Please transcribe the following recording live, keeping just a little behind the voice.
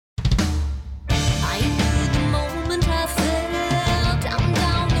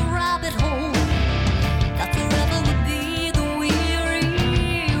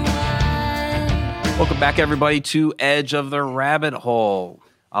back, everybody, to Edge of the Rabbit Hole.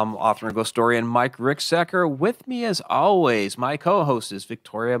 I'm author and ghost historian Mike Ricksecker. With me, as always, my co-host is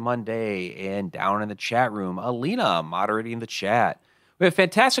Victoria Monday, and down in the chat room, Alina moderating the chat. We have a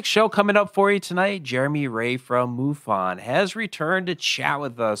fantastic show coming up for you tonight. Jeremy Ray from MUFON has returned to chat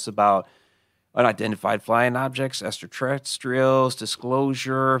with us about unidentified flying objects, extraterrestrials,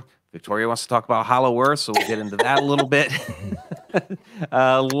 disclosure. Victoria wants to talk about Hollow Earth, so we'll get into that a little bit.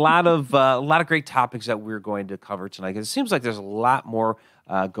 A lot of great topics that we're going to cover tonight, because it seems like there's a lot more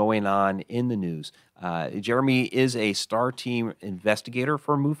going on in the news. Jeremy is a Star Team investigator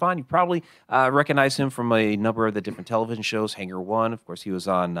for MUFON. You probably recognize him from a number of the different television shows. Hangar One, of course, he was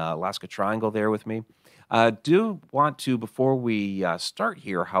on Alaska Triangle there with me. Do want to, before we start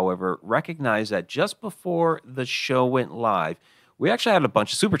here, however, recognize that just before the show went live, we actually had a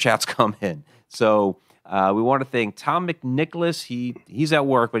bunch of super chats come in. So we want to thank Tom McNicholas. He's at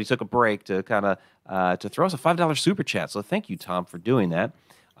work, but he took a break to kind of to throw us a $5 super chat. So thank you, Tom, for doing that.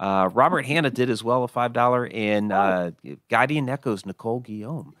 Robert Hanna did as well, a $5, and Guardian Echoes Nicole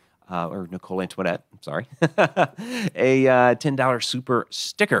Guillaume, or Nicole Antoinette, I'm sorry, a $10 super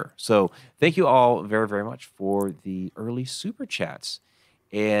sticker. So thank you all very, very much for the early super chats.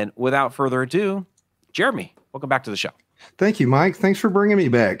 And without further ado, Jeremy, welcome back to the show. Thank you, Mike. Thanks for bringing me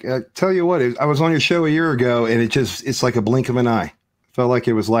back. Tell you what, I was on your show a year ago, and it's like a blink of an eye. Felt like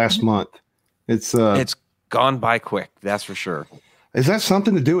it was last month. It's gone by quick, that's for sure. Is that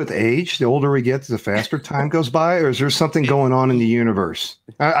something to do with age? The older we get, the faster time goes by, or is there something going on in the universe?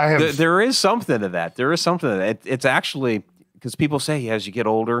 There is something to that. There is something to that. It's actually, because people say as you get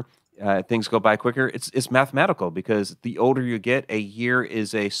older, things go by quicker. It's mathematical, because the older you get, a year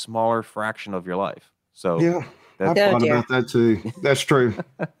is a smaller fraction of your life. So yeah. I've thought about that too. That's true.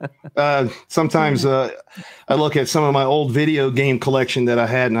 Sometimes I look at some of my old video game collection that I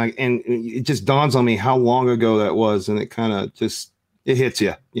had, and it just dawns on me how long ago that was, and it kind of it hits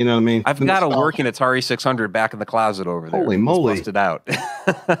you. You know what I mean? I've got a working Atari 600 back in the closet over there. Holy moly! Busted out.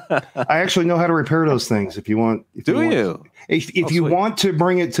 I actually know how to repair those things. If you want, If you want to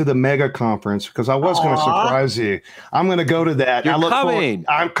bring it to the mega conference, because I was going to surprise you, I'm going to go to that. You're coming.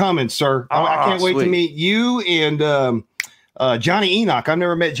 I'm coming, sir. I can't wait to meet you and Johnny Enoch. I've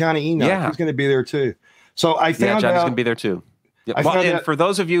never met Johnny Enoch. Yeah. He's going to be there too. So I found out. Johnny's going to be there too. Yeah. Well, and for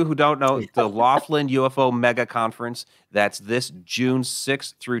those of you who don't know, the Laughlin UFO Mega Conference, that's this June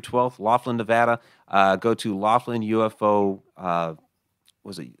 6th through 12th, Laughlin, Nevada. Go to Laughlin UFO, Laughlin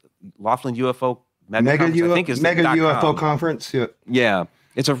UFO Mega UFO, I think is Mega UFO .com. Conference. Yeah. Yeah.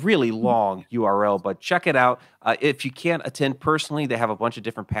 It's a really long URL, but check it out. If you can't attend personally, they have a bunch of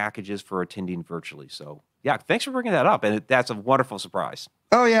different packages for attending virtually. So, yeah, thanks for bringing that up. And that's a wonderful surprise.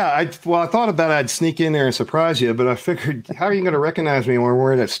 Oh, yeah. I thought about I'd sneak in there and surprise you, but I figured, how are you going to recognize me when we're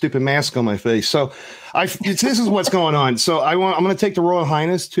wearing that stupid mask on my face? So this is what's going on. So I'm going to take the Royal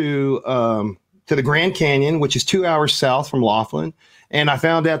Highness to the Grand Canyon, which is 2 hours south from Laughlin. And I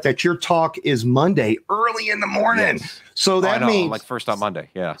found out that your talk is Monday, early in the morning. Yes. So that means like first on Monday.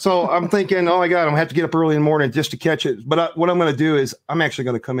 Yeah. So I'm thinking, oh my God, I'm gonna have to get up early in the morning just to catch it. But what I'm going to do is I'm actually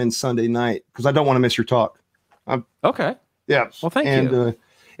going to come in Sunday night, because I don't want to miss your talk. Okay. Yeah. Well, thank you.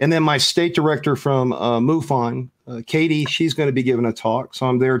 And then my state director from MUFON, Katie, she's going to be giving a talk. So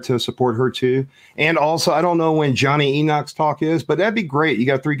I'm there to support her too. And also, I don't know when Johnny Enoch's talk is, but that'd be great. You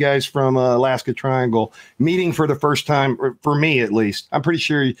got 3 guys from Alaska Triangle meeting for the first time, for me at least. I'm pretty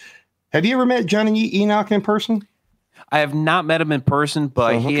sure. Have you ever met Johnny Enoch in person? I have not met him in person,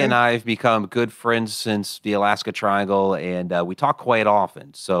 but he and I have become good friends since the Alaska Triangle, and we talk quite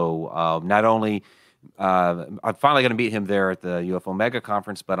often. So not only I'm finally going to meet him there at the UFO Mega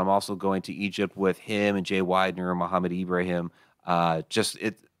Conference, but I'm also going to Egypt with him and Jay Widener and Mohammed Ibrahim.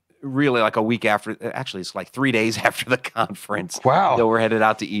 Really like a week after. Actually, it's like 3 days after the conference. Wow! So we're headed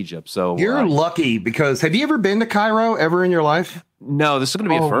out to Egypt. So you're lucky, because have you ever been to Cairo ever in your life? No, this is going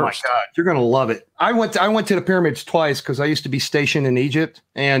to be a first. Oh my God, you're going to love it. I went to the pyramids twice, because I used to be stationed in Egypt,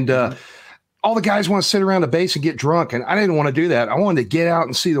 and all the guys want to sit around the base and get drunk, and I didn't want to do that. I wanted to get out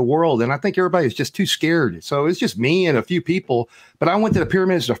and see the world, and I think everybody's just too scared. So it's just me and a few people. But I went to the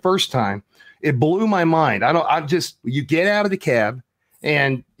pyramids the first time. It blew my mind. You get out of the cab,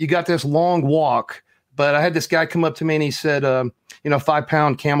 and you got this long walk. But I had this guy come up to me, and he said,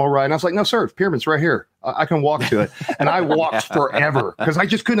 5-pound camel ride. And I was like, no, sir, pyramids right here. I can walk to it. And I walked forever, because I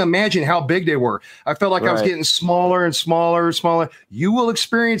just couldn't imagine how big they were. I felt like I was getting smaller and smaller and smaller. You will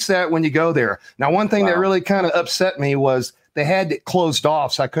experience that when you go there. Now, one thing that really kind of upset me was they had it closed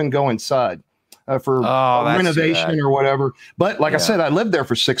off, so I couldn't go inside for renovation or whatever. But like I said, I lived there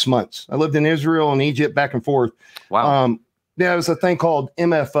for 6 months. I lived in Israel and Egypt, back and forth. Wow. There was a thing called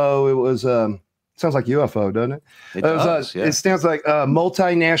MFO. It was Sounds like UFO, doesn't it? It does. It stands like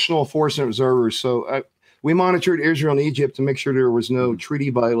Multinational Force and Observers. So we monitored Israel and Egypt to make sure there was no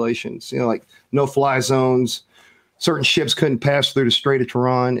treaty violations, like no-fly zones. Certain ships couldn't pass through the Strait of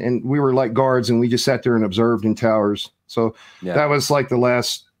Tehran, and we were like guards, and we just sat there and observed in towers. So that was like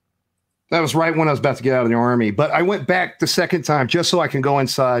that was right when I was about to get out of the Army. But I went back the second time just so I can go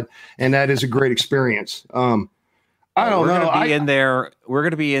inside, and that is a great experience. I don't know. We're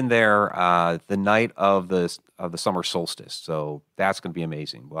going to be in there the night of the summer solstice. So that's going to be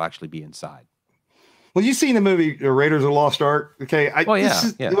amazing. We'll actually be inside. Well, you've seen the movie Raiders of the Lost Ark. Okay.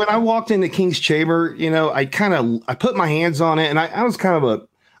 When I walked into King's Chamber, I put my hands on it, and I was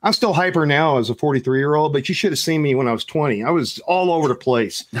I'm still hyper now as a 43-year-old, but you should have seen me when I was 20. I was all over the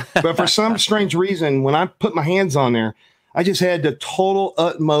place. But for some strange reason, when I put my hands on there, I just had the total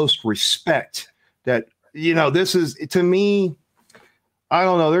utmost respect that, this is, to me, I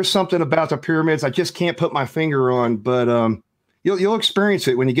don't know. There's something about the pyramids I just can't put my finger on, but you'll experience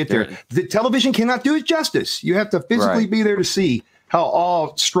it when you get there. The television cannot do it justice. You have to physically be there to see how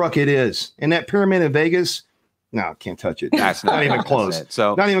awe-struck it is. And that pyramid in Vegas, no, can't touch it. That's not even close.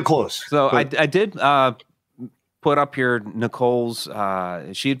 So not even close. So I did put up here Nicole's.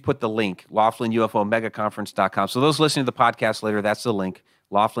 She had put the link, LaughlinUFOMegaconference.com. So those listening to the podcast later, that's the link,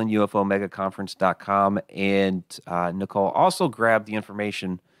 LaughlinUFOMegaconference.com. And Nicole also grabbed the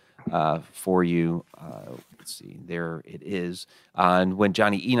information for you. Let's see, there it is on when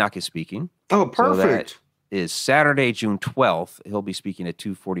Johnny Enoch is speaking. Oh, perfect. So that is Saturday, June 12th. He'll be speaking at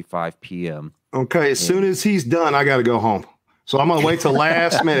 2:45 p.m. Okay, as soon as he's done, I got to go home. So I'm gonna wait till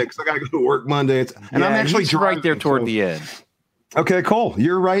last minute because I got to go to work Monday. And I'm actually driving, right there toward the end. Okay, cool.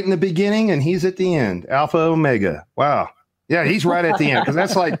 You're right in the beginning, and he's at the end. Alpha Omega. Wow. Yeah, he's right at the end because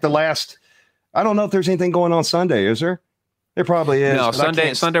that's like the last. I don't know if there's anything going on Sunday. Is there? There probably is. No,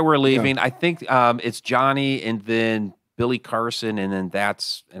 Sunday we're leaving. I think it's Johnny and then Billy Carson, and then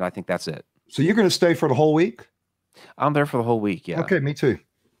I think that's it. So you're going to stay for the whole week? I'm there for the whole week. Yeah. Okay, me too.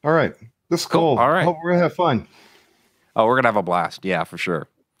 All right, this is cool. All right, we're gonna have fun. Oh, we're gonna have a blast. Yeah, for sure.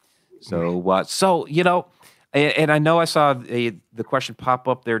 So and I know I saw the question pop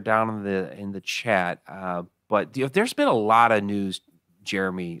up there down in the chat, but there's been a lot of news,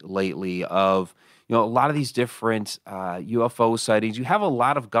 Jeremy, lately of a lot of these different UFO sightings. You have a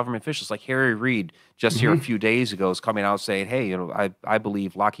lot of government officials like Harry Reid just here a few days ago is coming out saying, hey, I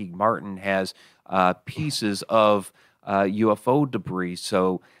believe Lockheed Martin has pieces of UFO debris.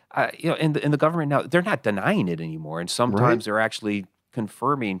 So, in the government now, they're not denying it anymore. And sometimes they're actually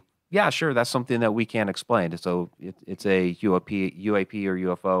confirming, yeah, sure, that's something that we can't explain. So it's a UAP or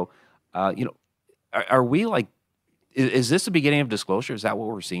UFO. Are we like, is this the beginning of disclosure? Is that what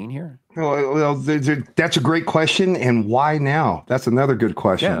we're seeing here? Well, that's a great question. And why now? That's another good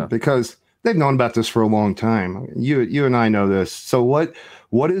question because they've known about this for a long time. You and I know this. So what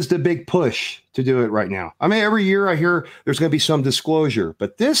is the big push to do it right now? I mean, every year I hear there's going to be some disclosure,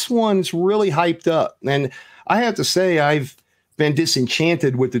 but this one's really hyped up. And I have to say, I've been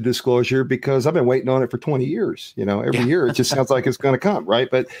disenchanted with the disclosure because I've been waiting on it for 20 years. Every year it just sounds like it's going to come, right?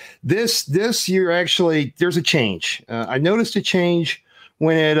 But this year, actually, there's a change. I noticed a change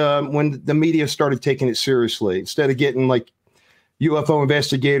when the media started taking it seriously. Instead of getting like UFO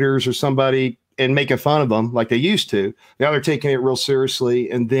investigators or somebody and making fun of them like they used to, now they're taking it real seriously.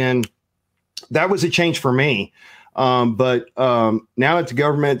 And then that was a change for me. But now that the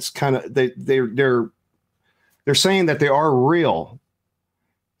government's kind of they're saying that they are real.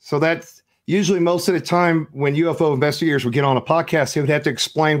 So that's usually most of the time when UFO investigators would get on a podcast, they would have to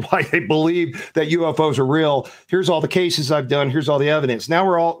explain why they believe that UFOs are real. Here's all the cases I've done. Here's all the evidence. Now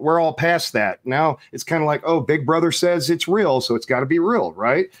we're all past that. Now it's kind of like, oh, Big Brother says it's real, so it's got to be real,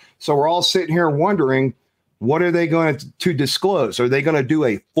 right? So we're all sitting here wondering, what are they going to disclose? Are they going to do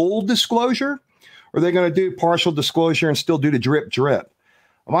a full disclosure? Or are they going to do partial disclosure and still do the drip?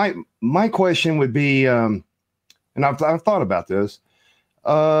 My question would be, and I've thought about this.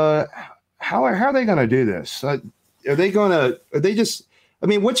 How are they going to do this?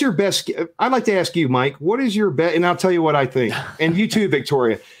 What's your best? I'd like to ask you, Mike, what is your bet? And I'll tell you what I think. And you too,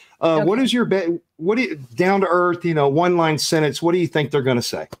 Victoria. Okay. What is your bet? Down to earth, one line sentence. What do you think they're going to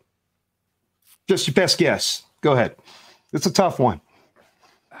say? Just your best guess. Go ahead. It's a tough one.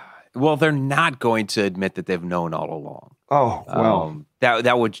 Well, they're not going to admit that they've known all along. Oh, well,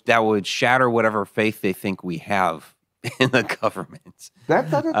 that would shatter whatever faith they think we have in the government. I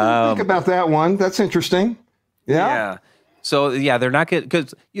didn't think about that one. That's interesting. Yeah. So they're not good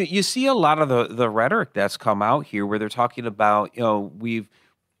because you see a lot of the rhetoric that's come out here where they're talking about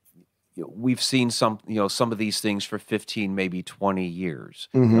we've seen some of these things for 15, maybe 20 years,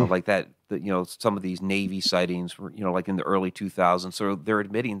 Mm-hmm. like that, some of these Navy sightings were, like in the early 2000s. So they're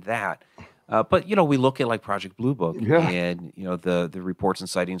admitting that. But, we look at like Project Blue Book Yeah. and, the reports and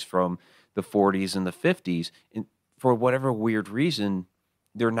sightings from the 40s and the 50s. And for whatever weird reason,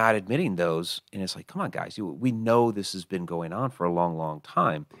 they're not admitting those. And it's like, come on, guys, we know this has been going on for a long, long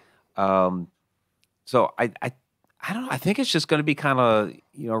time. So I don't know. I think it's just going to be kind of,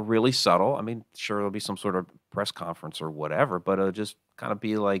 really subtle. I mean, sure, there'll be some sort of press conference or whatever, but it'll just kind of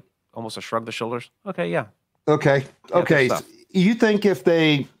be like almost a shrug the shoulders. Okay, yeah. Okay. Yeah, Okay. good stuff. You think if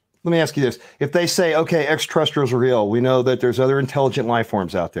they, let me ask you this, if they say, okay, extraterrestrials are real, we know that there's other intelligent life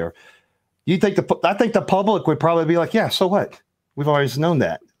forms out there. You think I think the public would probably be like, yeah, so what? We've always known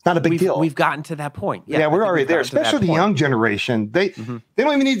that. It's not a big deal. We've gotten to that point. Yeah, we're already there, especially the young generation. They Mm-hmm. they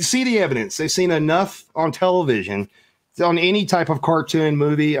don't even need to see the evidence. They've seen enough on television, on any type of cartoon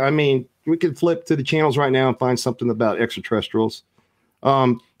movie. I mean, we could flip to the channels right now and find something about extraterrestrials.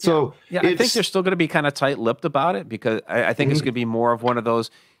 So yeah, I think they're still going to be kind of tight-lipped about it because I think it's going to be more of one of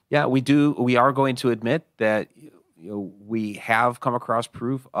those. Yeah, we are going to admit that we have come across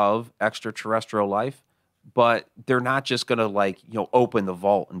proof of extraterrestrial life, but they're not just going to open the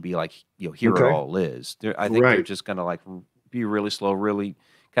vault and be like, here Okay. it all is. I think they're just going to be really slow, really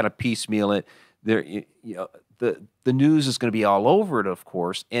kind of piecemeal it. The news is going to be all over it, of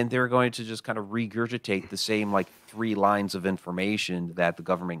course, and they're going to just kind of regurgitate the same 3 lines of information that the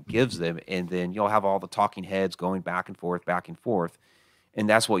government gives them, and then you'll have all the talking heads going back and forth, and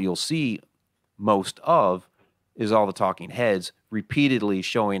that's what you'll see most of is all the talking heads repeatedly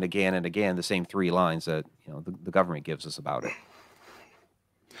showing again and again the same 3 lines that the government gives us about it.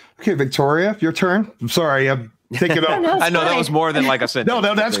 Okay, Victoria, your turn. I'm sorry, I'm taking it up. I know that was more than like I said. No,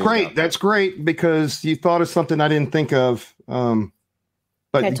 that's great. That's great because you thought of something I didn't think of. But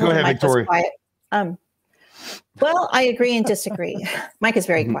go ahead, Mike was Victoria. quiet. Well, I agree and disagree. Mike is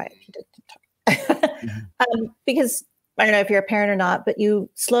very quiet. Because I don't know if you're a parent or not, but you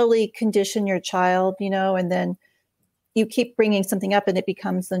slowly condition your child, and then you keep bringing something up and it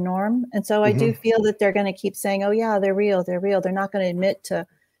becomes the norm. And so I do feel that they're going to keep saying, oh, yeah, they're real. They're real. They're not going to admit to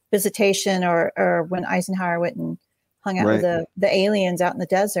visitation or when Eisenhower went and hung out with the aliens out in the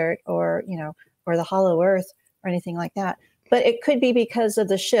desert or the hollow earth or anything like that. But it could be because of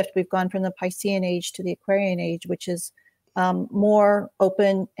the shift. We've gone from the Piscean age to the Aquarian age, which is more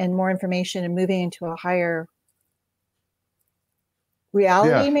open and more information and moving into a higher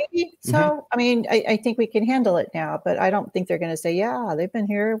reality, maybe. So, I mean, I think we can handle it now, but I don't think they're going to say, yeah, they've been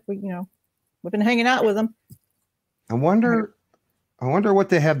here. We've been hanging out with them. I wonder what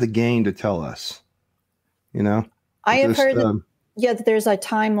they have to gain to tell us, I have heard that there's a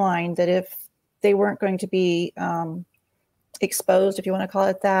timeline that if they weren't going to be exposed, if you want to call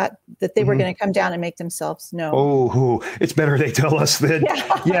it that they were going to come down and make themselves known. Oh, it's better they tell us than,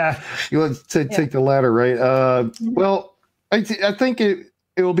 you want to take the latter, right? Well, I think it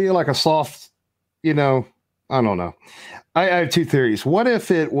will be like a soft, I don't know. I have 2 theories. What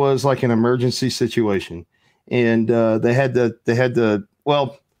if it was like an emergency situation and they had to,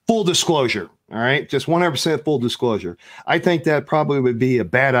 well, full disclosure. All right. Just 100% full disclosure. I think that probably would be a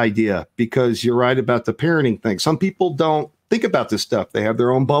bad idea because you're right about the parenting thing. Some people don't think about this stuff. They have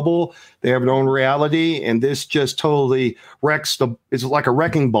their own bubble. They have their own reality. And this just totally it's like a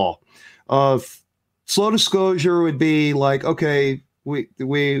wrecking ball. Slow disclosure would be like, okay, we've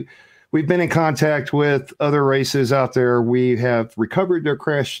been in contact with other races out there. We have recovered their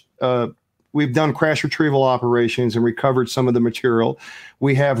crash. We've done crash retrieval operations and recovered some of the material.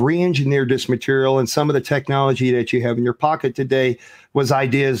 We have re-engineered this material, and some of the technology that you have in your pocket today was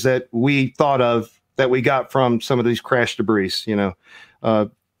ideas that we thought of that we got from some of these crash debris.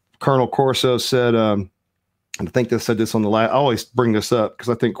 Colonel Corso said, I think they said this on the last. I always bring this up because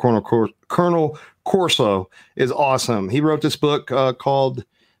I think Colonel Corso is awesome. He wrote this book called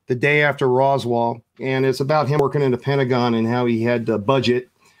The Day After Roswell, and it's about him working in the Pentagon and how he had the budget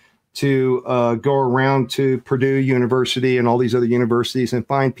to go around to Purdue University and all these other universities and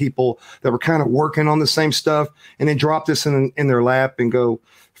find people that were kind of working on the same stuff and then drop this in their lap and go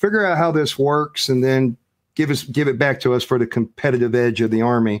figure out how this works and then give it back to us for the competitive edge of the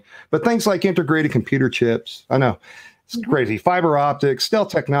Army. But things like integrated computer chips, I know it's crazy. Fiber optics, stealth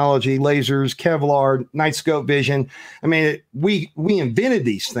technology, lasers, Kevlar, night scope vision. I mean, we invented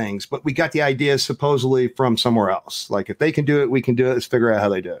these things, but we got the ideas supposedly from somewhere else. Like if they can do it, we can do it. Let's figure out how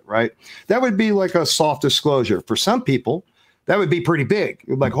they do it, right? That would be like a soft disclosure. For some people, that would be pretty big.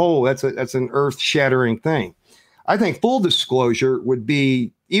 Like, oh, that's an earth-shattering thing. I think full disclosure would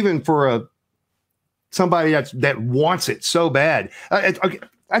be even for somebody that wants it so bad.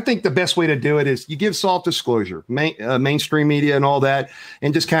 I think the best way to do it is you give soft disclosure, mainstream media and all that,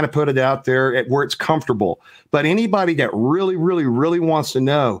 and just kind of put it out there at where it's comfortable. But anybody that really, really, really wants to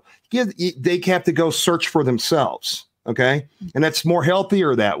know, they have to go search for themselves. Okay. And that's more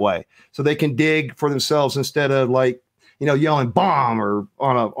healthier that way. So they can dig for themselves instead of like, yelling bomb or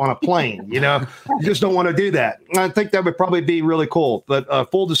on a plane, you just don't want to do that. I think that would probably be really cool. But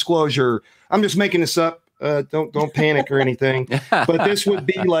full disclosure, I'm just making this up. Don't panic or anything. But this would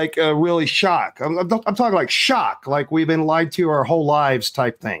be like a really shock. I'm talking like shock, like we've been lied to our whole lives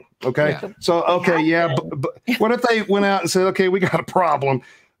type thing. Okay. Yeah. So, okay. Yeah. But what if they went out and said, okay, we got a problem.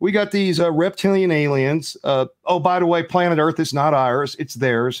 We got these reptilian aliens. Oh, by the way, planet Earth is not ours. It's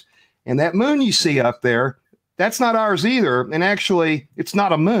theirs. And that moon you see up there, that's not ours either. And actually, it's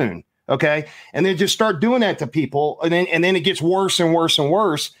not a moon. Okay. And then just start doing that to people. And then it gets worse and worse and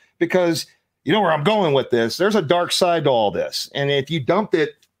worse because you know where I'm going with this. There's a dark side to all this. And if you dumped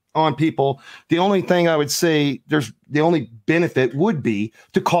it on people, the only thing I would say the only benefit would be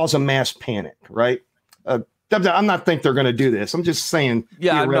to cause a mass panic, right? I'm not think they're going to do this. I'm just saying.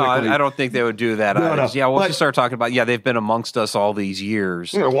 Yeah, no, I don't think they would do that. No. Yeah, once you start talking about, they've been amongst us all these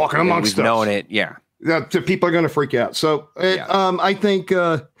years. They're walking amongst us. We've known it. Yeah. People are going to freak out. So I think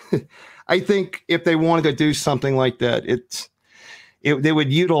if they wanted to do something like that, they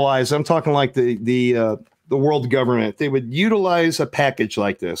would utilize. I'm talking like the world government. They would utilize a package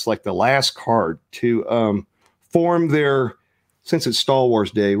like this, like the last card, to form their. Since it's Star Wars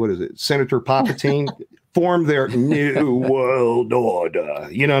Day, what is it? Senator Palpatine form their new world order.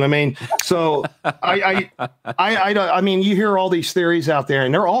 You know what I mean? So I mean, you hear all these theories out there,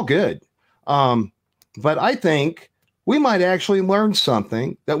 and they're all good. But I think we might actually learn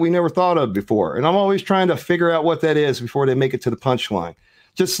something that we never thought of before. And I'm always trying to figure out what that is before they make it to the punchline.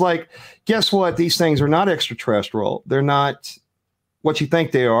 Just like, guess what? These things are not extraterrestrial. They're not what you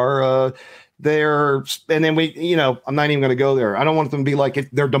think they are. And then I'm not even going to go there. I don't want them to be like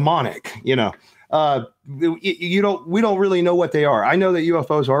they're demonic, we don't really know what they are. I know that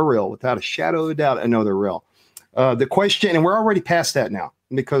UFOs are real without a shadow of a doubt. I know they're real. The question, and we're already past that now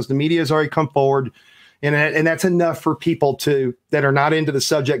because the media has already come forward. And that's enough for people that are not into the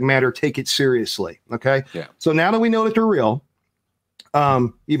subject matter, take it seriously. Okay. Yeah. So now that we know that they're real,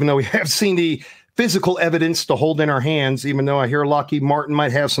 even though we have seen the physical evidence to hold in our hands, even though I hear Lockheed Martin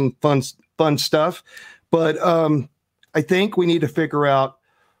might have some fun stuff, but I think we need to figure out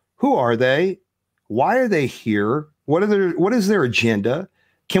who are they, why are they here, what is their agenda?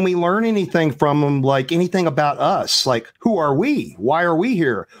 Can we learn anything from them, like anything about us? Like, who are we? Why are we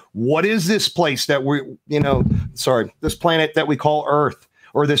here? What is this place that this planet that we call Earth,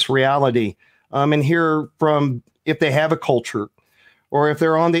 or this reality? And hear from if they have a culture, or if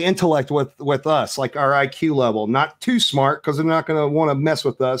they're on the intellect with us, like our IQ level, not too smart because they're not going to want to mess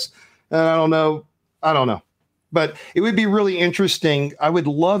with us. And I don't know. But it would be really interesting. I would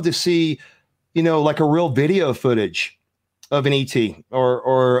love to see, like a real video footage of an ET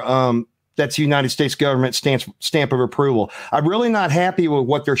or that's the United States government stamp of approval. I'm really not happy with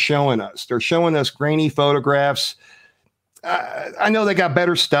what they're showing us. They're showing us grainy photographs. I know they got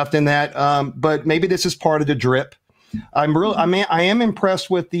better stuff than that, but maybe this is part of the drip. I am impressed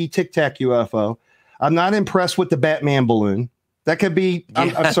with the Tic Tac UFO. I'm not impressed with the Batman balloon. That could be.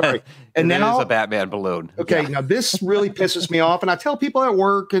 I'm sorry. And now is a Batman balloon. Okay, now this really pisses me off, and I tell people at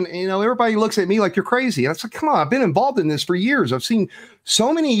work, and everybody looks at me like you're crazy. And I said, "Come on, I've been involved in this for years. I've seen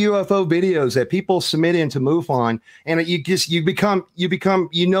so many UFO videos that people submit into MUFON, and you become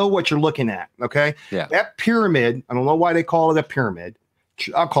what you're looking at. Okay, yeah. That pyramid. I don't know why they call it a pyramid.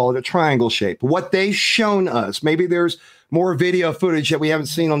 I'll call it a triangle shape. What they've shown us, maybe there's more video footage that we haven't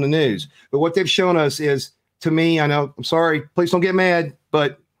seen on the news, but what they've shown us is." To me, I know, I'm sorry, please don't get mad,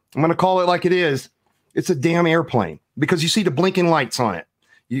 but I'm going to call it like it is. It's a damn airplane because you see the blinking lights on it.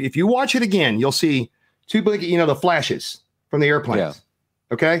 If you watch it again, you'll see two blinking, the flashes from the airplanes.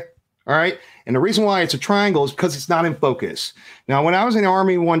 Yeah. Okay. All right. And the reason why it's a triangle is because it's not in focus. Now, when I was in the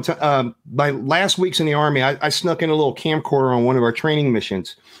Army one time, my last weeks in the Army, I snuck in a little camcorder on one of our training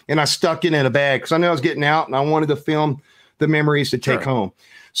missions, and I stuck it in a bag because I knew I was getting out and I wanted to film the memories to take home.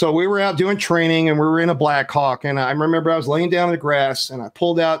 So we were out doing training, and we were in a Black Hawk, and I remember I was laying down in the grass, and I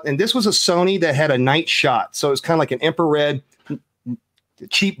pulled out, and this was a Sony that had a night shot. So it's kind of like an infrared,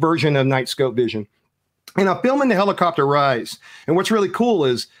 cheap version of night scope vision. And I'm filming the helicopter rise. And what's really cool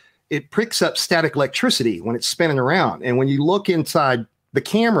is it picks up static electricity when it's spinning around. And when you look inside the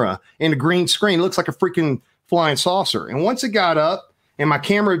camera in the green screen, it looks like a freaking flying saucer. And once it got up and my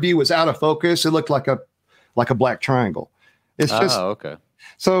camera view was out of focus, it looked like a black triangle. It's just okay.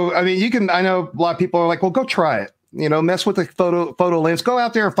 So, I mean, I know a lot of people are like, well, go try it. mess with the photo lens. Go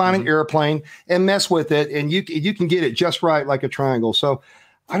out there and find an airplane and mess with it, and you can get it just right like a triangle. So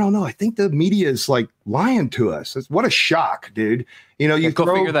I don't know. I think the media is like lying to us. What a shock, dude. You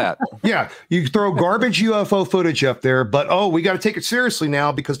go figure that. Yeah, you throw garbage UFO footage up there, but we got to take it seriously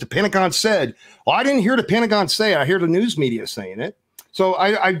now because the Pentagon said. Well, I didn't hear the Pentagon say it. I hear the news media saying it. So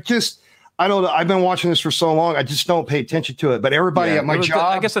I don't know. I've been watching this for so long. I just don't pay attention to it. But everybody at my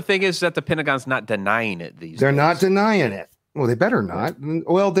job. I guess the thing is that the Pentagon's not denying it these days. They're not denying it. Well, they better not.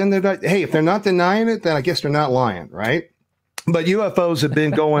 Well, then they're not. Hey, if they're not denying it, then I guess they're not lying, right? But UFOs have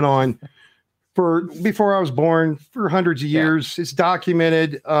been going on before I was born for hundreds of years. Yeah. It's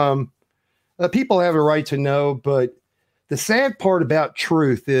documented. People have a right to know. But the sad part about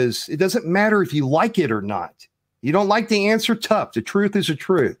truth is it doesn't matter if you like it or not. You don't like the answer, tough. The truth is the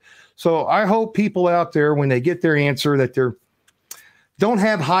truth. So I hope people out there, when they get their answer, that don't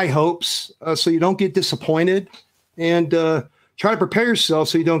have high hopes so you don't get disappointed, and try to prepare yourself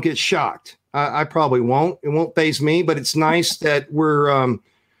so you don't get shocked. I probably won't. It won't faze me, but it's nice that we're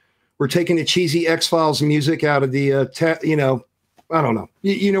taking the cheesy X-Files music out of the, I don't know.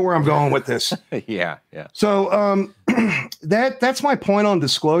 You know where I'm going with this. Yeah. So that's my point on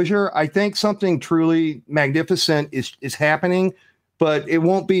disclosure. I think something truly magnificent is happening, but it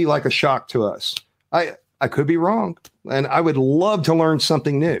won't be like a shock to us. I could be wrong, and I would love to learn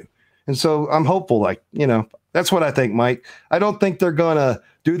something new. And so I'm hopeful, that's what I think, Mike. I don't think they're going to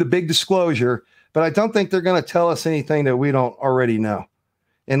do the big disclosure, but I don't think they're going to tell us anything that we don't already know,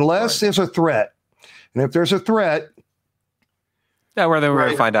 unless there's a threat. And if there's a threat. Yeah, we're going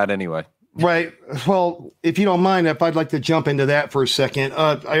to find out anyway. Right. Well, if you don't mind, I'd like to jump into that for a second.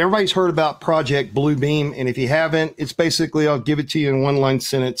 Everybody's heard about Project Bluebeam, and if you haven't, it's basically, I'll give it to you in one line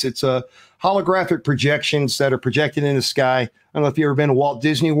sentence. It's holographic projections that are projected in the sky. I don't know if you've ever been to Walt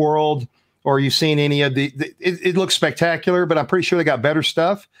Disney World or you've seen any of it looks spectacular, but I'm pretty sure they got better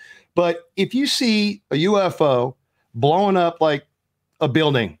stuff. But if you see a UFO blowing up like a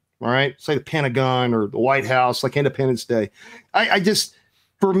building, all right, say the Pentagon or the White House, like Independence Day,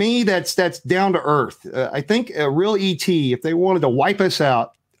 for me, that's down to earth. I think a real ET, if they wanted to wipe us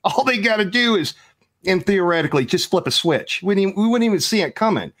out, all they got to do is, and theoretically, just flip a switch. We wouldn't even see it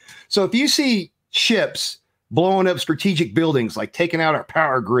coming. So if you see ships blowing up strategic buildings, like taking out our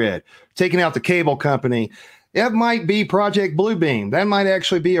power grid, taking out the cable company, it might be Project Bluebeam. That might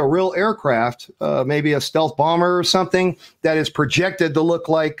actually be a real aircraft, maybe a stealth bomber or something that is projected to look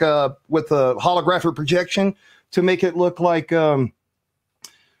like, with a holographic projection, to make it look like a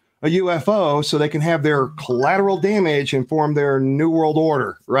UFO, so they can have their collateral damage and form their new world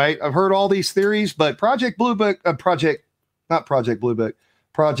order, right? I've heard all these theories, but Project Bluebeam,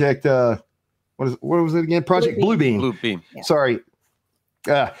 what was it again? Project Bluebeam. Yeah. Sorry.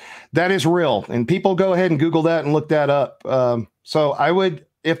 That is real. And people go ahead and Google that and look that up. So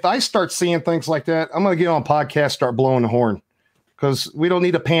if I start seeing things like that, I'm going to get on a podcast, start blowing the horn, because we don't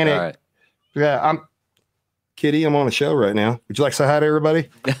need to panic. Right. Yeah. Kitty, I'm on a show right now. Would you like to say hi to everybody?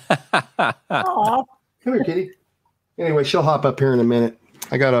 Aw. Come here, Kitty. Anyway, she'll hop up here in a minute.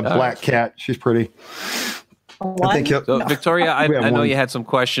 I got a black cat. She's pretty. Victoria, I know you had some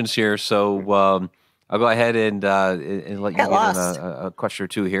questions here, so I'll go ahead and let you get in a question or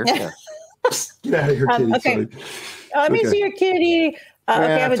two here. Yeah. Get out of here, Kitty. Okay. Let me see your kitty. Okay,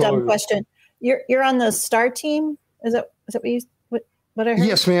 I have a dumb question. You're on the STAR team? Is that what I heard?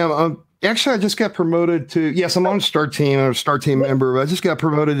 Yes, ma'am. Actually, I just got promoted to. Yes, I'm on STAR team. I'm a STAR team member. I just got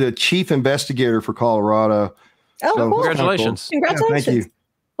promoted to chief investigator for Colorado. Oh, so, cool! Congratulations! Congratulations! Yeah, thank you.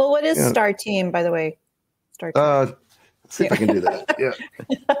 Well, what is STAR team, by the way? STAR team. Let's see if I can do that.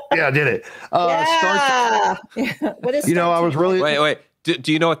 Yeah, I did it. What is? I was really. Wait.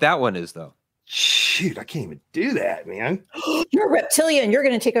 Do you know what that one is, though? Shoot, I can't even do that, man. You're a reptilian. You're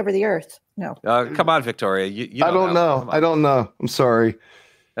going to take over the Earth. No. Come on, Victoria. You I don't know. I don't know. I'm sorry.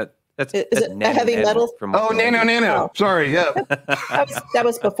 Is it a heavy metal? Nano. Oh. Sorry. Yeah. that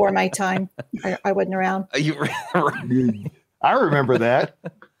was before my time. I wasn't around. I remember that.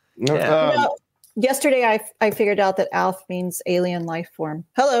 Yeah. Yesterday, I figured out that ALF means alien life form.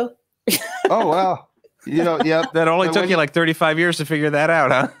 Hello. Oh, wow. Yeah. That only took you like 35 years to figure that out,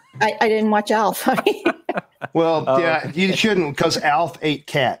 huh? I didn't watch ALF. Well, yeah, you shouldn't, because ALF ate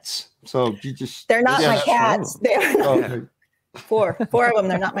cats. So you just. They're not my cats. They're not. Okay. Four of them.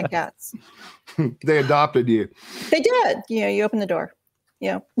 They're not my cats. They adopted you. They did. You open the door.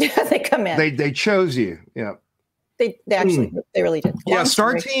 They come in. They chose you. Yeah. They actually they really did. Yeah,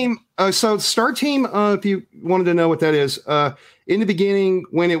 STAR team. So STAR team, if you wanted to know what that is, in the beginning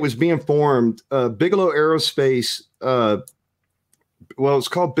when it was being formed, Bigelow Aerospace, it's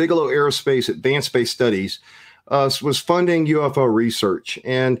called Bigelow Aerospace Advanced Space Studies. was funding UFO research.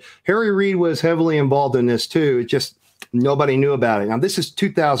 And Harry Reid was heavily involved in this too. It just nobody knew about it. Now, this is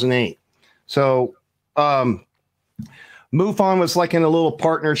 2008. So MUFON was like in a little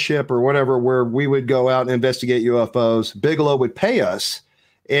partnership or whatever where we would go out and investigate UFOs. Bigelow would pay us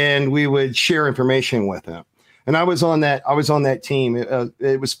and we would share information with him. And I was on that team.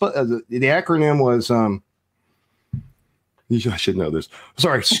 It was the acronym was I should know this.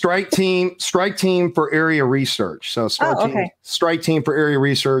 Sorry, Strike Team for Area Research. So Strike Team for Area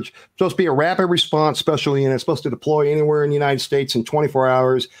Research. Supposed to be a rapid response special unit. Supposed to deploy anywhere in the United States in 24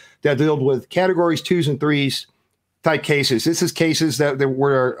 hours. That dealt with categories 2s and 3s type cases. This is cases that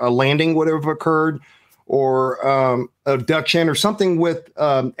where a landing would have occurred or abduction or something with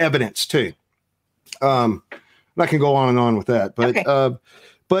evidence too. I can go on and on with that, but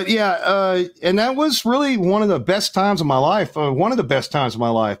and that was really one of the best times of my life. One of the best times of my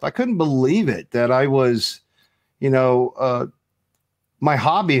life. I couldn't believe it that I was, my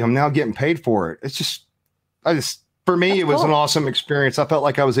hobby. I'm now getting paid for it. For me, it was an awesome experience. I felt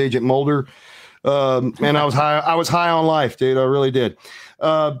like I was Agent Mulder, and I was high on life, dude. I really did.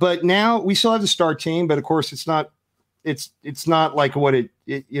 But now we still have the STAR team, but of course it's not like what it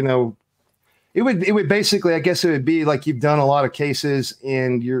would basically, I guess it would be like you've done a lot of cases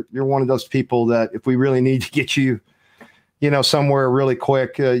and you're one of those people that if we really need to get you, somewhere really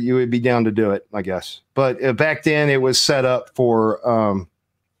quick, you would be down to do it, I guess. But back then it was set up for,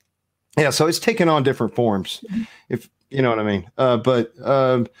 so it's taken on different forms, if you know what I mean. But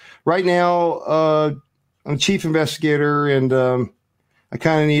right now I'm chief investigator and I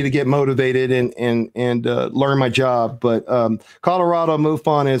kind of need to get motivated and learn my job. But Colorado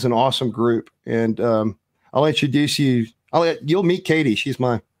MUFON is an awesome group, and I'll introduce you. You'll meet Katie. She's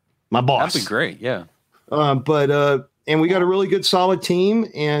my boss. That'd be great. Yeah. And we got a really good, solid team,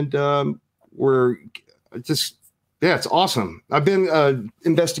 and we're just it's awesome. I've been an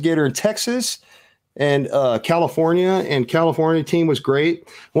investigator in Texas and California, and California team was great.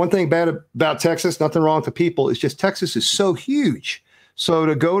 One thing bad about Texas, nothing wrong with the people. It's just Texas is so huge. So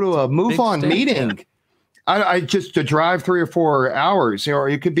to go to a MUFON meeting, I just to drive 3 or 4 hours, or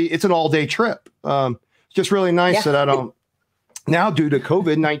it's an all day trip. It's just really nice that I don't now due to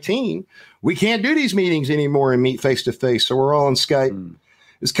COVID-19, we can't do these meetings anymore and meet face to face. So we're all on Skype.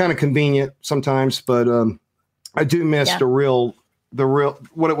 It's kind of convenient sometimes, but I do miss the real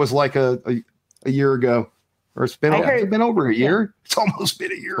what it was like a year ago, or it's been over a year. Yeah. It's almost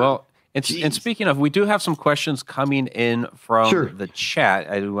been a year. Well. And speaking of, we do have some questions coming in from the chat.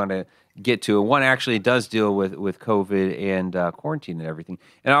 I do want to get to it. One actually does deal with COVID and quarantine and everything.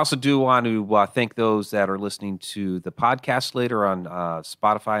 And I also do want to thank those that are listening to the podcast later on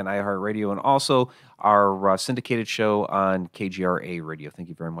Spotify and iHeartRadio, and also our syndicated show on KGRA Radio. Thank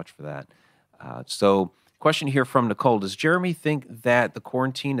you very much for that. So question here from Nicole. Does Jeremy think that the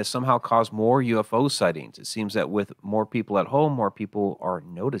quarantine has somehow caused more UFO sightings? It seems that with more people at home, more people are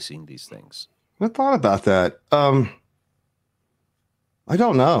noticing these things. I thought about that. I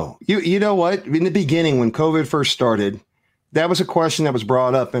don't know. You know what? In the beginning, when COVID first started, that was a question that was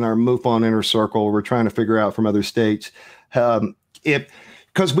brought up in our MUFON Inner Circle. We're trying to figure out from other states.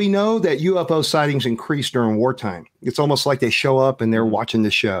 Because we know that UFO sightings increase during wartime. It's almost like they show up and they're watching the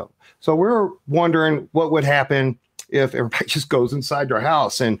show. So we're wondering what would happen if everybody just goes inside their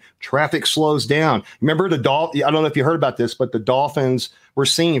house and traffic slows down. Remember I don't know if you heard about this, but the dolphins were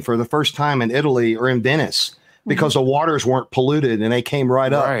seen for the first time in Italy or in Venice because the waters weren't polluted and they came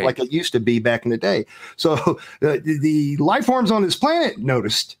right up like it used to be back in the day. So the life forms on this planet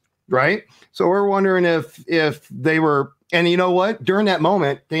noticed, right? So we're wondering if they were, and you know what? During that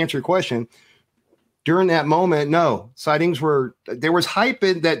moment, to answer your question, during that moment, no, there was hype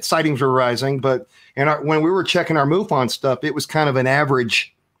in that sightings were rising, but when we were checking our MUFON stuff, it was kind of an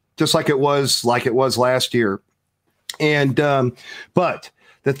average, just like it was last year. And, but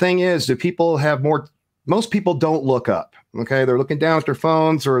the thing is, most people don't look up. Okay. They're looking down at their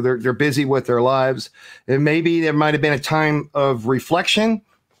phones or they're busy with their lives. And maybe there might've been a time of reflection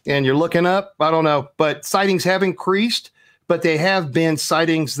and you're looking up. I don't know, but sightings have increased, but they have been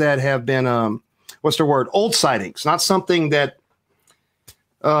sightings that have been, what's the word? Old sightings, not something that's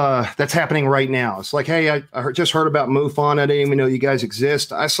happening right now. It's like, hey, I just heard about MUFON. I didn't even know you guys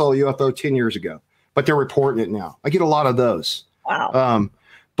exist. I saw a UFO 10 years ago, but they're reporting it now. I get a lot of those. Wow.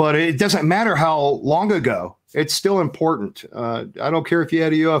 But it doesn't matter how long ago. It's still important. I don't care if you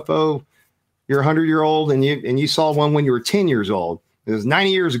had a UFO, you're 100-year-old and you saw one when you were 10 years old. It was 90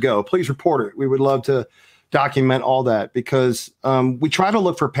 years ago. Please report it. We would love to document all that because we try to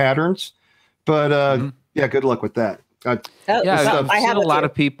look for patterns. But yeah, good luck with that. Yeah, I've seen a lot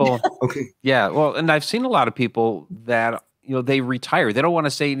of people. Okay. Yeah, well, and I've seen a lot of people that they retire. They don't want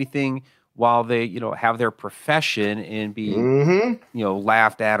to say anything while they have their profession and be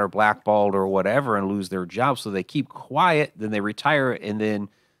laughed at or blackballed or whatever and lose their job. So they keep quiet. Then they retire and then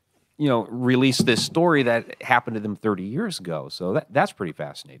release this story that happened to them 30 years ago. So that's pretty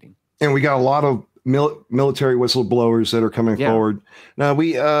fascinating. And we got a lot of military whistleblowers that are coming forward. Now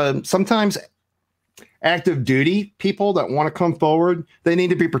we sometimes active duty people that want to come forward, they need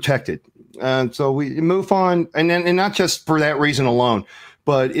to be protected. So we MUFON, and not just for that reason alone,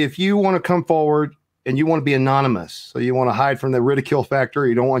 but if you want to come forward and you want to be anonymous, so you want to hide from the ridicule factor,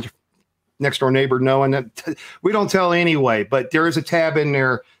 you don't want your next door neighbor knowing that, we don't tell anyway, but there is a tab in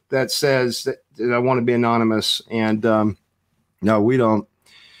there that says that I want to be anonymous. And no, we don't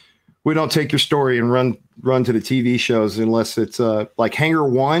take your story and run to the TV shows unless it's like Hangar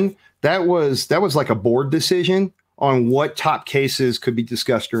One. That was like a board decision on what top cases could be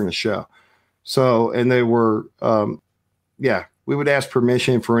discussed during the show. So, and they were, we would ask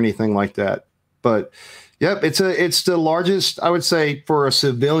permission for anything like that. But yep, it's the largest, I would say, for a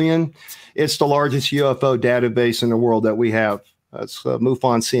civilian, it's the largest UFO database in the world that we have. That's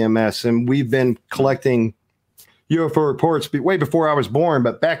MUFON CMS, and we've been collecting UFO reports way before I was born.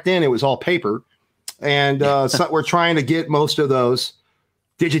 But back then, it was all paper, and so we're trying to get most of those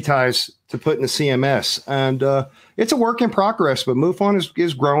digitized to put in the CMS, and it's a work in progress. But MUFON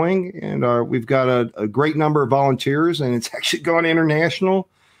is growing, and we've got a great number of volunteers, and it's actually gone international.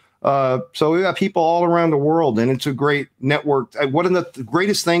 So we got people all around the world, and it's a great network. One of the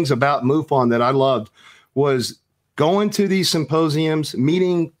greatest things about MUFON that I loved was going to these symposiums,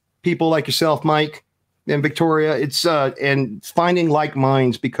 meeting people like yourself, Mike and Victoria. It's and finding like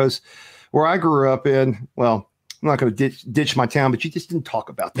minds, because where I grew up in, well, I'm not going to ditch my town, but you just didn't talk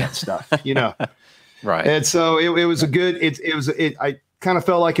about that stuff, Right. And so it was a good. I kind of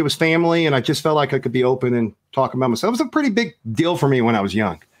felt like it was family, and I just felt like I could be open and talk about myself. It was a pretty big deal for me when I was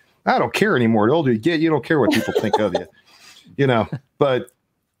young. I don't care anymore. The older you get, you don't care what people think of you, But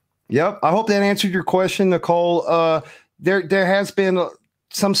yep, I hope that answered your question, Nicole. There has been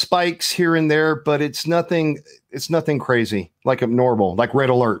some spikes here and there, but it's nothing crazy, like abnormal, like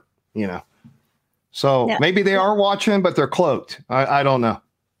red alert, So maybe they are watching, but they're cloaked. I don't know.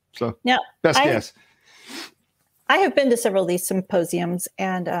 So best guess. I have been to several of these symposiums,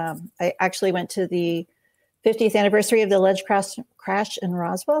 and I actually went to the 50th anniversary of the alleged crash in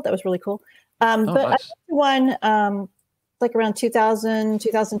Roswell. That was really cool. But nice. I went to one like around 2000,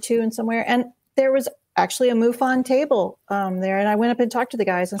 2002 and somewhere, and there was actually a MUFON table there. And I went up and talked to the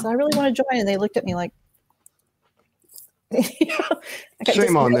guys and said, I really want to join. And they looked at me like,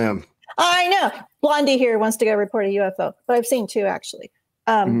 shame on them. I know. Blondie here wants to go report a UFO, but I've seen two actually.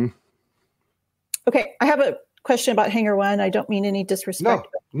 Okay, I have a question about Hangar One. I don't mean any disrespect.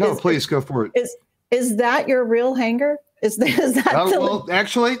 No, please go for it. Is that your real hangar? Is that well,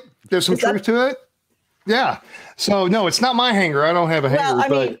 actually, there's some truth to it. Yeah. So no, it's not my hangar. I don't have a hangar. Well, I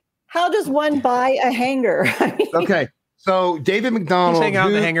mean, how does one buy a hangar? Okay. So David McDonald. He's hanging out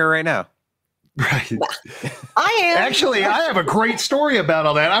in the hangar right now. Right. I am. Actually, I have a great story about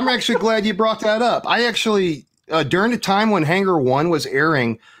all that. I'm actually glad you brought that up. I actually, during the time when Hangar One was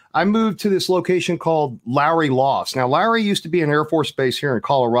airing, I moved to this location called Lowry Lofts. Now, Lowry used to be an Air Force base here in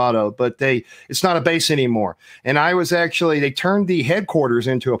Colorado, but it's not a base anymore. And they turned the headquarters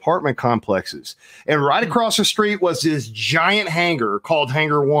into apartment complexes. And right across the street was this giant hangar called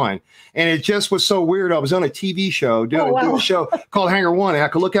Hangar One. And it just was so weird. I was on a TV show doing a show called Hangar One, and I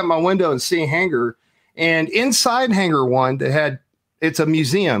could look out my window and see a hangar. And inside Hangar One, it's a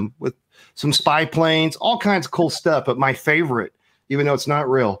museum with some spy planes, all kinds of cool stuff. But my favorite, even though it's not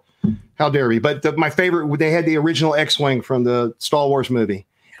real, how dare you? But my favorite, they had the original X-wing from the Star Wars movie.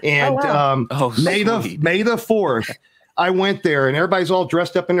 And May the 4th, I went there, and everybody's all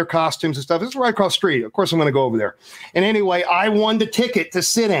dressed up in their costumes and stuff. It's right across the street. Of course, I'm going to go over there. And anyway, I won the ticket to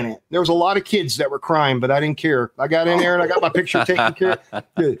sit in it. There was a lot of kids that were crying, but I didn't care. I got in there, and I got my picture taken care of.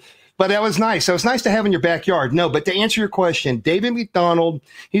 But that was nice. So it's nice to have in your backyard. No, but to answer your question, David McDonald,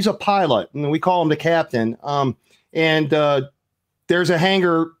 he's a pilot, and we call him the captain. There's a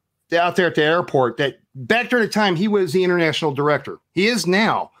hangar out there at the airport that back during the time he was the international director. He is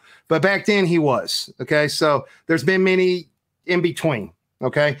now, but back then he was. Okay. So there's been many in between.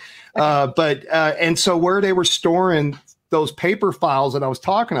 Okay. And so where they were storing those paper files that I was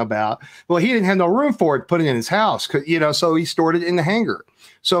talking about, well, he didn't have no room for it, put it in his house, so he stored it in the hangar.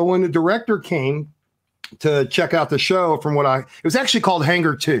 So when the director came to check out the show it was actually called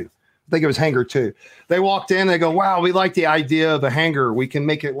Hangar 2. I think it was Hangar 2. They walked in, they go, wow, we like the idea of a hangar. We can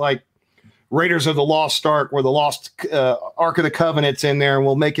make it like Raiders of the Lost Ark, where the lost Ark of the Covenant's in there, and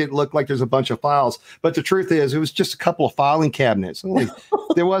we'll make it look like there's a bunch of files. But the truth is, it was just a couple of filing cabinets.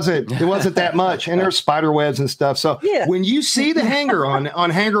 There wasn't that much, and there's spider webs and stuff. So when you see the hangar on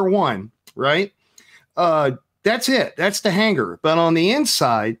Hangar 1, right? That's it. That's the hangar. But on the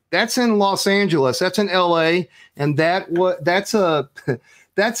inside, that's in Los Angeles. That's in LA, and that's a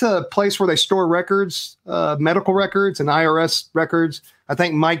place where they store records, medical records, and IRS records. I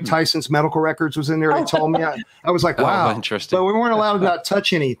think Mike Tyson's medical records was in there. They told me. I was like, wow. Interesting. But we weren't allowed to not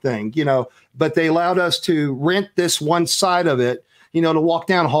touch anything, but they allowed us to rent this one side of it, to walk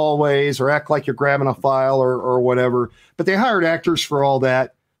down hallways or act like you're grabbing a file or whatever. But they hired actors for all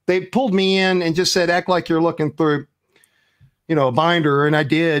that. They pulled me in and just said, act like you're looking through, a binder. And I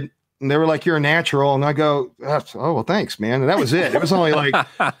did. And they were like, you're a natural. And I go, oh, well, thanks, man. And that was it. It was only like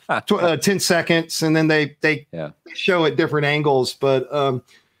 10 seconds. And then they show at different angles. But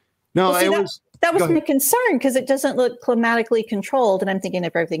no, that was my concern, because it doesn't look climatically controlled. And I'm thinking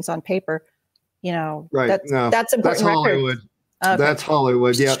if everything's on paper, right. that's important. That's Hollywood. Okay. That's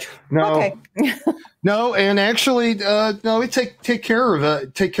Hollywood. Yeah. No, okay. No. And actually, no, we take care of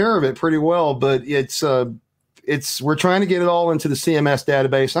it pretty well, but we're trying to get it all into the CMS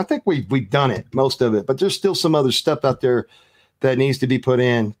database. I think we've done it, most of it, but there's still some other stuff out there that needs to be put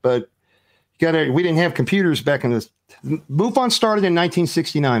in. But we didn't have computers back in this. MUFON started in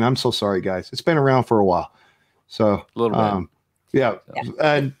 1969. I'm so sorry, guys. It's been around for a while. So a little bit.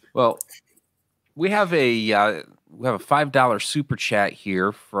 Yeah. Well, we have a $5 super chat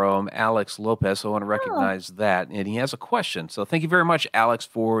here from Alex Lopez. So I want to recognize that, and he has a question. So thank you very much, Alex,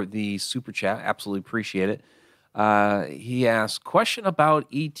 for the super chat. Absolutely appreciate it. He asked, question about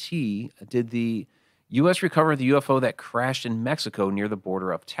ET. Did the U.S. recover the UFO that crashed in Mexico near the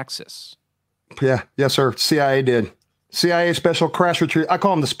border of Texas? Yeah. Yes, sir. CIA did. CIA Special Crash Retrieval. I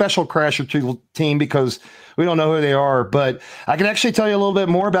call them the Special Crash Retrieval Team because we don't know who they are. But I can actually tell you a little bit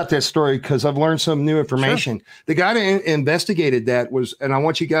more about that story because I've learned some new information. Sure. The guy that investigated that was, and I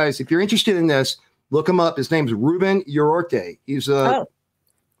want you guys, if you're interested in this, look him up. His name's Ruben Uriarte. He's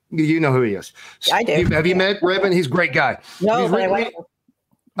you know who he is. I do. Have you met Ruben? He's a great guy. No,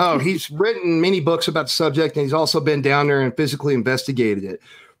 he's written many books about the subject, and he's also been down there and physically investigated it.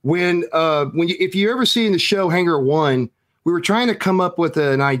 If you ever see in the show Hangar 1, we were trying to come up with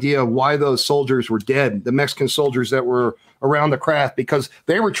an idea of why those soldiers were dead, the Mexican soldiers that were around the craft, because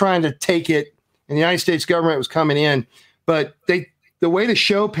they were trying to take it, and the United States government was coming in, but the way the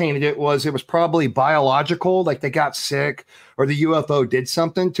show painted it was probably biological, like they got sick or the UFO did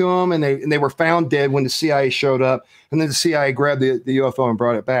something to them, and they were found dead when the CIA showed up, and then the CIA grabbed the UFO and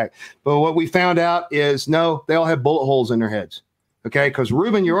brought it back. But what we found out is no, they all had bullet holes in their heads. Okay, because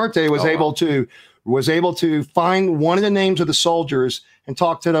Ruben Uriarte was able to find one of the names of the soldiers and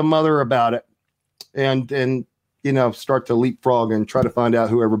talk to the mother about it, and start to leapfrog and try to find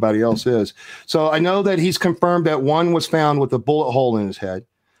out who everybody else is. So I know that he's confirmed that one was found with a bullet hole in his head.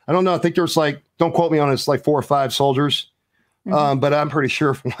 I don't know. I think there's don't quote me on it, it's like 4 or 5 soldiers, but I'm pretty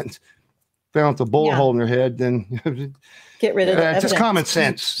sure if one found with a bullet hole in their head, then get rid of it. It's just common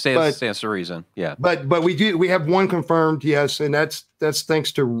sense. Stands to reason. Yeah. But we have one confirmed, yes, and that's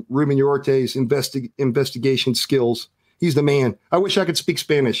thanks to Ruben Uriarte's investigation skills. He's the man. I wish I could speak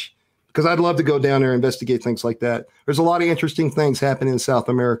Spanish because I'd love to go down there and investigate things like that. There's a lot of interesting things happening in South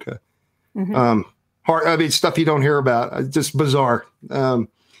America. Stuff you don't hear about. Just bizarre.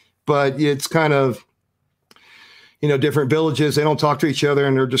 But it's kind of different villages, they don't talk to each other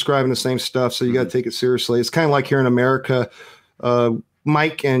and they're describing the same stuff. So you got to take it seriously. It's kind of like here in America,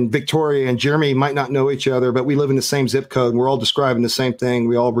 Mike and Victoria and Jeremy might not know each other, but we live in the same zip code and we're all describing the same thing.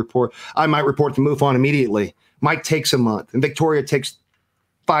 We all report. I might report to MUFON immediately. Mike takes a month and Victoria takes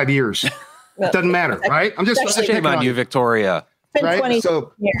 5 years. It doesn't matter, right? I'm just shame on you, Victoria. It's been 20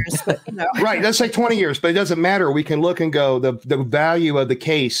 years, but right. Let's say 20 years, but it doesn't matter. We can look and go the value of the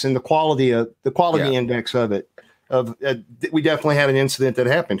case and the quality index of it. We definitely had an incident that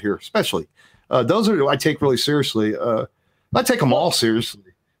happened here, especially those are I take really seriously. I take them all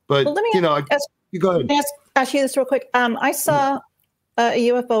seriously, but well, you go ahead. Let me ask you this real quick. I saw a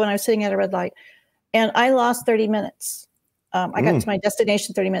UFO when I was sitting at a red light, and I lost 30 minutes. I got to my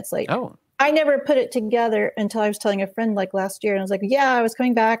destination 30 minutes late. Oh, I never put it together until I was telling a friend last year, and I was like, "Yeah, I was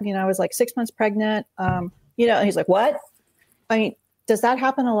coming back. I was 6 months pregnant." And he's like, "What?" I mean, does that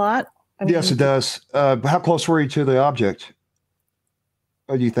happen a lot? Yes, it does. How close were you to the object?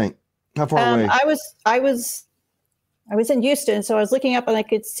 What do you think? How far away? I was in Houston, so I was looking up and I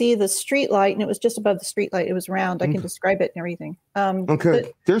could see the street light, and it was just above the street light. It was round. I can describe it and everything.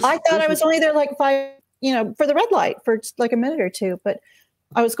 Okay. I thought I was only there 5, for the red light for just a minute or two. But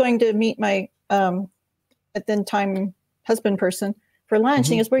I was going to meet my at then time husband person for lunch.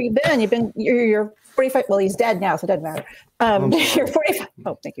 And he goes, "Where you been? You're 45." Well, he's dead now, so it doesn't matter. You're 45.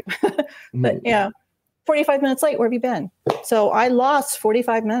 Oh, thank you. But yeah, 45 minutes late. Where have you been? So I lost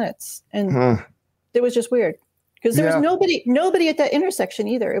 45 minutes, and it was just weird because there was nobody at that intersection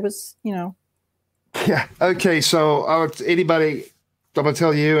either. It was, Yeah. Okay. So anybody, I'm going to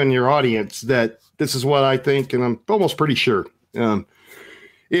tell you and your audience that this is what I think, and I'm almost pretty sure.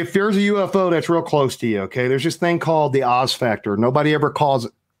 If there's a UFO that's real close to you, okay, there's this thing called the Oz factor. Nobody ever calls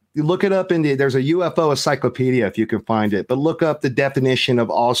it. You look it up there's a UFO encyclopedia if you can find it, but look up the definition of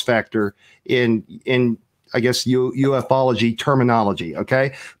Oz factor in I guess ufology terminology,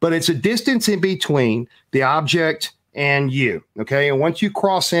 okay? But it's a distance in between the object and you, okay? And once you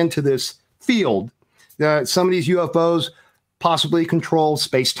cross into this field, some of these UFOs possibly control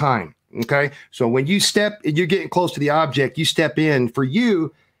space-time, okay? So when you're getting close to the object, you step in. For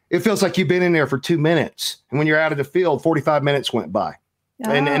you, it feels like you've been in there for 2 minutes. And when you're out of the field, 45 minutes went by.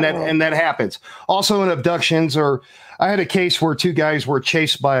 And that happens. Also in abductions, or I had a case where 2 guys were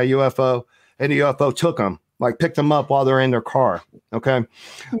chased by a UFO, and the UFO took them, like picked them up while they're in their car, okay?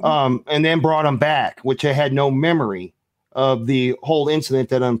 And then brought them back, which they had no memory of the whole incident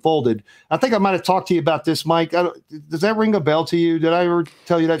that unfolded. I think I might have talked to you about this, Mike. Does that ring a bell to you? Did I ever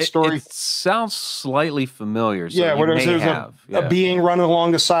tell you that story? It sounds slightly familiar. So yeah, where there's a being running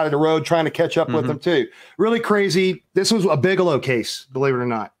along the side of the road trying to catch up with them too. Really crazy. This was a Bigelow case, believe it or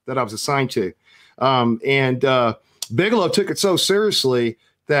not, that I was assigned to. Bigelow took it so seriously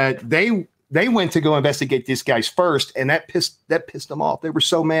that they went to go investigate these guys first, and that pissed them off. They were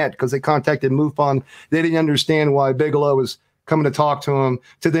so mad because they contacted MUFON. They didn't understand why Bigelow was coming to talk to them.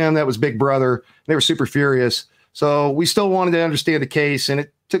 To them, that was Big Brother. They were super furious. So we still wanted to understand the case, and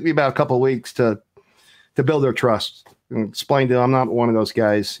it took me about a couple of weeks to build their trust and explain to them I'm not one of those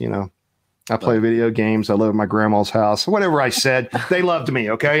guys. I play video games. I live at my grandma's house. Whatever I said, they loved me,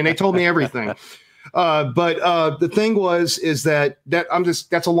 okay, and they told me everything. But the thing is that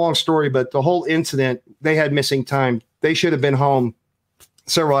that's a long story, but the whole incident, they had missing time. They should have been home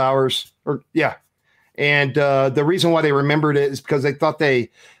several hours And the reason why they remembered it is because they thought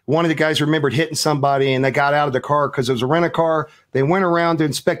one of the guys remembered hitting somebody, and they got out of the car because it was a rent-a-car. They went around to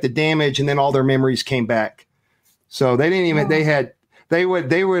inspect the damage, and then all their memories came back. So they didn't even, they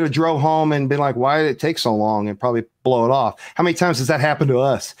would have drove home and been like, why did it take so long, and probably blow it off. How many times does that happen to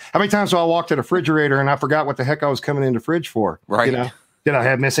us? How many times do I walk to the refrigerator and I forgot what the heck I was coming in the fridge for? Right. Did I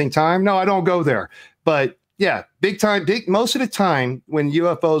have missing time? No, I don't go there. But yeah, most of the time when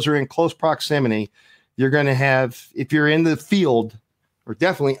UFOs are in close proximity, you're going to have, if you're in the field or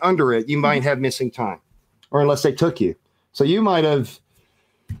definitely under it, you might have missing time, or unless they took you. So you might have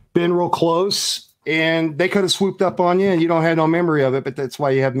been real close and they could have swooped up on you and you don't have no memory of it, but that's why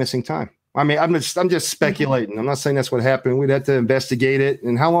you have missing time. I mean, I'm just speculating. I'm not saying that's what happened. We'd have to investigate it.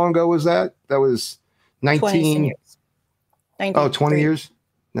 And how long ago was that? That was 20 years. 20 years?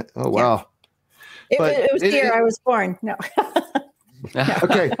 Oh, wow. It was the year I was born. No.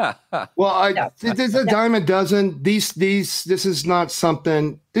 Okay. Well, there's a dime a dozen. This is not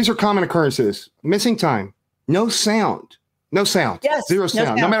something. These are common occurrences. Missing time. No sound. Yes. Zero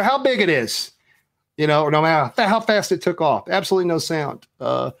sound. No matter how big it is, no matter how fast it took off. Absolutely no sound.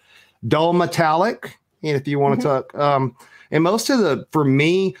 Dull metallic, if you want to talk. And most of for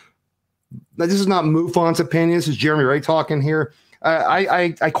me, this is not MUFON's opinion. This is Jeremy Ray talking here.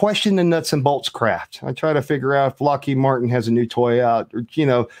 I question the nuts and bolts craft. I try to figure out if Lockheed Martin has a new toy out, or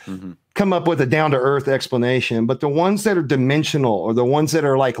come up with a down to earth explanation. But the ones that are dimensional, or the ones that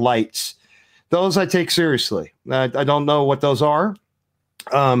are like lights, those I take seriously. I don't know what those are.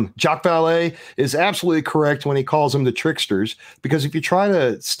 Jacques Vallée is absolutely correct when he calls them the tricksters, because if you try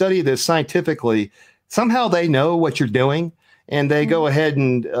to study this scientifically, somehow they know what you're doing, and they go ahead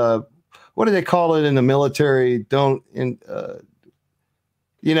and what do they call it in the military? When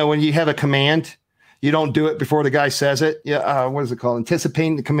you have a command, you don't do it before the guy says it. Yeah. What is it called?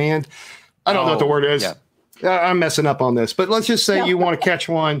 Anticipating the command. I don't know what the word is. Yeah. I'm messing up on this, but let's just say you want to catch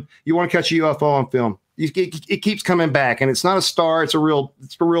one. You want to catch a UFO on film. It keeps coming back, and it's not a star. It's the real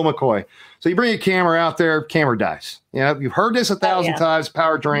McCoy. So you bring a camera out there, camera dies. You've heard this 1,000 times,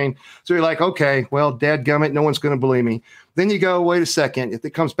 power drain. So you're like, okay, well, dadgummit, no one's going to believe me. Then you go, wait a second. If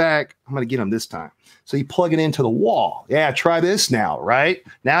it comes back, I'm going to get them this time. So you plug it into the wall. Yeah, try this now, right?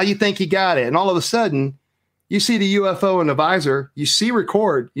 Now you think you got it. And all of a sudden, you see the UFO in the visor. You see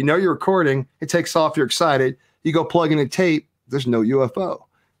record. You know you're recording. It takes off. You're excited. You go plug in a tape. There's no UFO.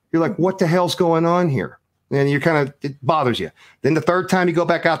 You're like, what the hell's going on here? And it bothers you. Then the third time you go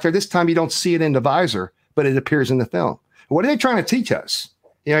back out there, this time you don't see it in the visor, but it appears in the film. What are they trying to teach us?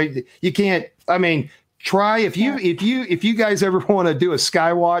 You know, you can't. I mean, try if you guys ever want to do a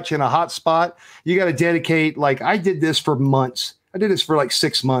sky watch in a hot spot, you got to dedicate. Like I did this for months. I did this for like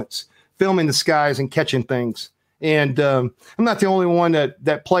 6 months, filming the skies and catching things. And I'm not the only one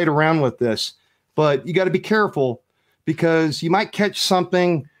that played around with this, but you got to be careful because you might catch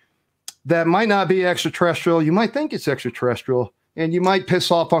something that might not be extraterrestrial. You might think it's extraterrestrial, and you might piss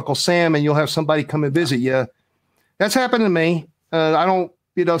off Uncle Sam, and you'll have somebody come and visit you. That's happened to me. I don't,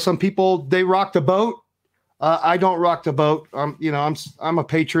 some people, they rock the boat. I don't rock the boat. I'm a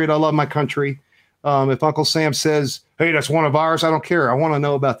patriot. I love my country. If Uncle Sam says, "Hey, that's one of ours," I don't care. I want to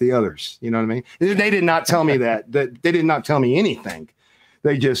know about the others. You know what I mean? They did not tell me that. They did not tell me anything.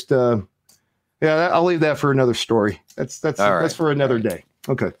 They just, I'll leave that for another story. That's for another day.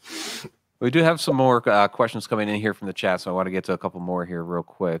 Okay. We do have some more questions coming in here from the chat, so I want to get to a couple more here real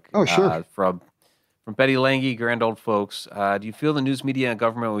quick. Oh, sure. From Betty Lange, Grand Old Folks. Do you feel the news media and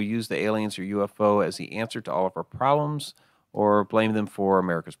government will use the aliens or UFO as the answer to all of our problems, or blame them for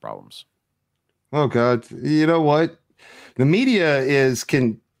America's problems? Oh God! You know what? The media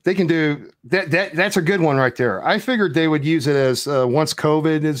they can do that. That's a good one right there. I figured they would use it as once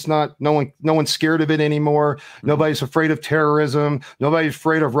COVID is not, no one's scared of it anymore. Mm-hmm. Nobody's afraid of terrorism. Nobody's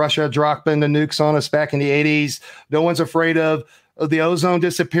afraid of Russia dropping the nukes on us back in the 80s. No one's afraid of the ozone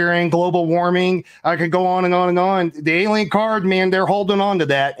disappearing, global warming. I could go on and on and on. The alien card, man, they're holding on to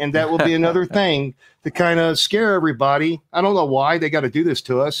that, and that will be another thing to kind of scare everybody. I don't know why they got to do this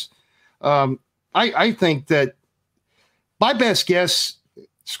to us. I think that my best guess.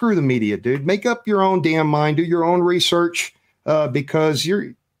 Screw the media, dude. Make up your own damn mind. Do your own research because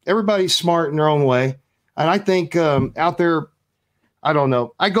everybody's smart in their own way. And I think out there, I don't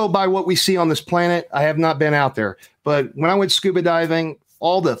know. I go by what we see on this planet. I have not been out there. But when I went scuba diving,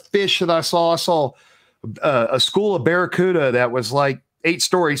 all the fish that I saw a school of barracuda that was like 5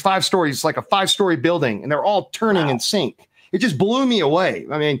 stories, like a 5-story building. And they're all turning in sync. It just blew me away.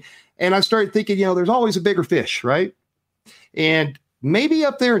 I mean, and I started thinking, there's always a bigger fish, right? And maybe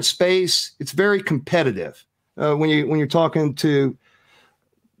up there in space, it's very competitive when you're talking to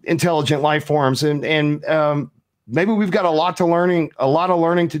intelligent life forms, and maybe we've got a lot of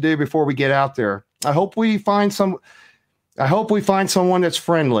learning to do before we get out there. I hope we find someone that's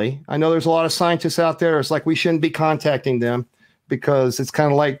friendly. I know there's a lot of scientists out there. It's like we shouldn't be contacting them because it's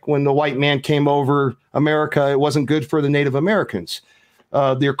kind of like when the white man came over America, it wasn't good for the Native Americans.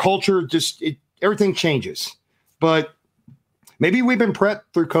 Their culture everything changes, but. Maybe we've been prepped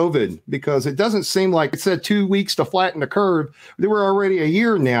through COVID because it doesn't seem like it said 2 weeks to flatten the curve. They were already a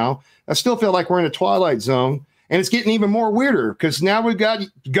year now. I still feel like we're in a twilight zone, and it's getting even more weirder because now we've got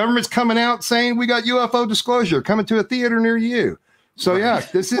governments coming out saying we got UFO disclosure coming to a theater near you. So yeah,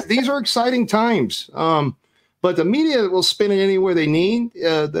 these are exciting times. But the media will spin it anywhere they need.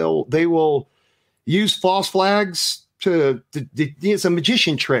 They will use false flags it's a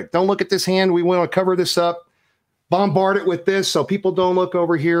magician trick. Don't look at this hand. We want to cover this up. Bombard it with this so people don't look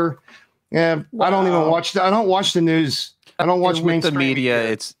over here. And wow. I don't even watch. I don't watch the news. I don't watch mainstream the media.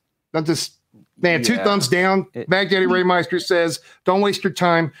 It's not just man. 2 thumbs down. Baghdadi Raymeister says, "Don't waste your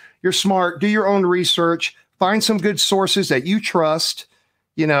time. You're smart. Do your own research. Find some good sources that you trust.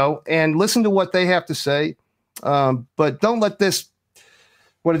 And listen to what they have to say. But don't let this.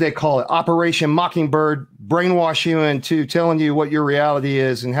 What do they call it? Operation Mockingbird brainwash you into telling you what your reality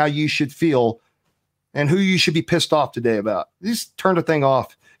is and how you should feel." And who you should be pissed off today about. Just turn the thing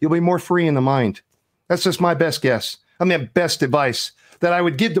off. You'll be more free in the mind. That's just my best guess. Best advice that I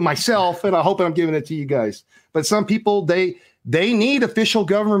would give to myself, and I hope I'm giving it to you guys. But some people, they need official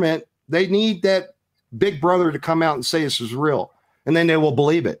government. They need that big brother to come out and say this is real. And then they will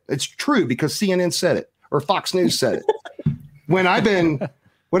believe it. It's true because CNN said it or Fox News said it. When I've been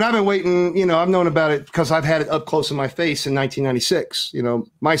waiting, I've known about it because I've had it up close in my face in 1996.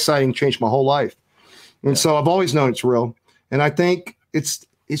 My sighting changed my whole life. And so I've always known it's real. And I think it's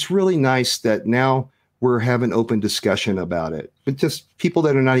really nice that now we're having open discussion about it, but just people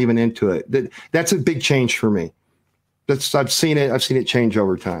that are not even into it. That's a big change for me. I've seen it change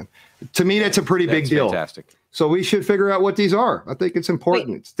over time. To me, that's a pretty big deal. Fantastic. So we should figure out what these are. I think it's important.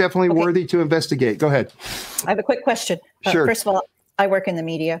 Wait. It's definitely worthy to investigate. Go ahead. I have a quick question. Sure. First of all, I work in the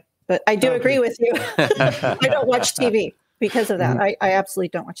media, but I do agree with you. I don't watch TV because of that. Mm-hmm. I absolutely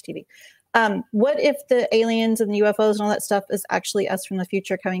don't watch TV. What if the aliens and the UFOs and all that stuff is actually us from the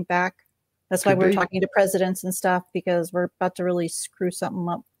future coming back? That's why we're talking to presidents and stuff, because we're about to really screw something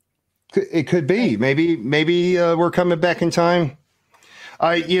up. It could be. Maybe we're coming back in time.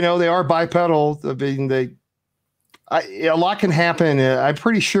 They are bipedal. A lot can happen. I'm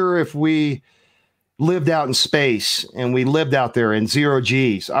pretty sure if we lived out in space and we lived out there in 0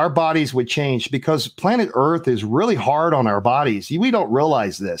 G's, our bodies would change because planet Earth is really hard on our bodies. We don't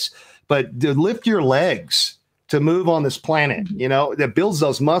realize this, but to lift your legs to move on this planet, that builds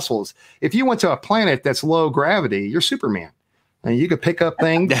those muscles. If you went to a planet that's low gravity, you're Superman. And you could pick up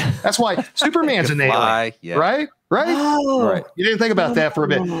things. That's why Superman's an alien, right? Oh. Right. You didn't think about that for a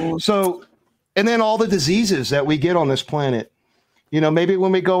bit. So, and then all the diseases that we get on this planet, maybe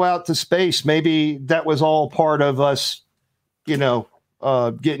when we go out to space, maybe that was all part of us,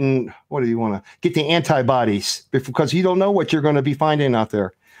 getting, what do you want to get the antibodies because you don't know what you're going to be finding out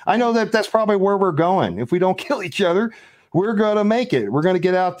there. I know that that's probably where we're going. If we don't kill each other, we're going to make it. We're going to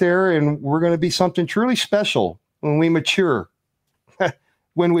get out there and we're going to be something truly special when we mature,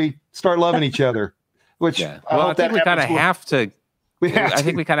 when we start loving each other, which I think we kind of have to. I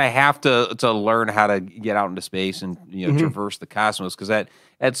think we kind of have to learn how to get out into space and traverse the cosmos because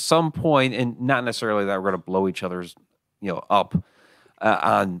at some point, and not necessarily that we're going to blow each other's up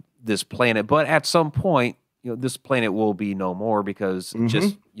on this planet, but at some point, this planet will be no more because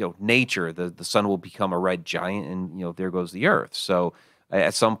just nature, the sun will become a red giant, and there goes the Earth. So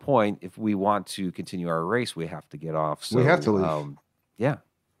at some point, if we want to continue our race, we have to get off. So, we have to leave.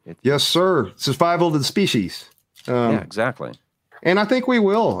 Yes, sir. Survival of the species. Yeah, exactly. And I think we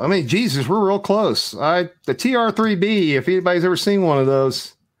will. I mean, Jesus, we're real close. The TR-3B, if anybody's ever seen one of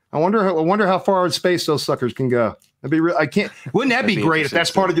those, I wonder how far in space those suckers can go. That'd be real. Wouldn't that be great if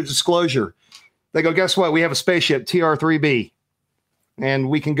that's part of the disclosure? They go, guess what? We have a spaceship, TR-3B, and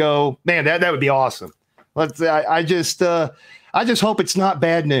we can go. Man, that would be awesome. I just hope it's not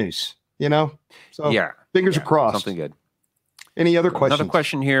bad news. So yeah, fingers are crossed. Something good. Any other questions? Another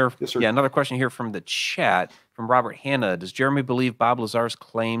question here. Yes, sir. Yeah, another question here from the chat from Robert Hanna. Does Jeremy believe Bob Lazar's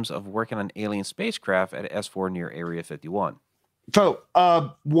claims of working on alien spacecraft at S4 near Area 51? So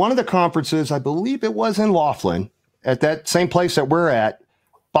one of the conferences, I believe it was in Laughlin, at that same place that we're at,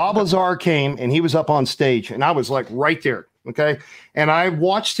 Bob Lazar came and he was up on stage and I was like right there. Okay. And I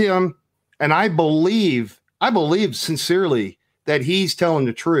watched him and I believe sincerely that he's telling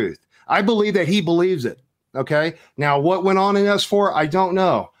the truth. I believe that he believes it. Okay. Now, what went on in S4, I don't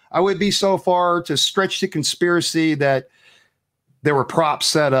know. I would be so far to stretch the conspiracy that there were props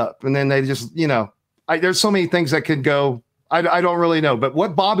set up and then they just, there's so many things that could go. I don't really know. But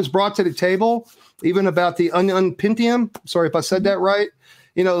what Bob has brought to the table, even about the unpentium, sorry if I said that right,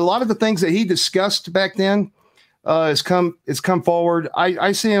 a lot of the things that he discussed back then has come forward.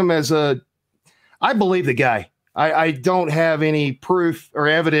 I see him as I believe the guy. I don't have any proof or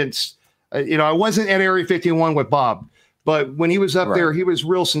evidence. I wasn't at Area 51 with Bob, but when he was up there, he was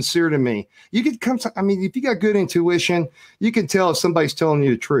real sincere to me. You could come. If you got good intuition, you can tell if somebody's telling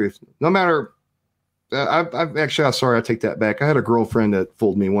you the truth. No matter. I'm sorry, I take that back. I had a girlfriend that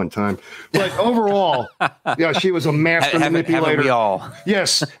fooled me one time, but overall, she was a master manipulator. Haven't we all?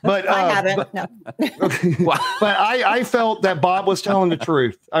 Yes, but I haven't. No. But I felt that Bob was telling the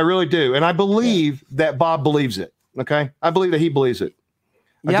truth. I really do, and I believe that Bob believes it. Okay, I believe that he believes it.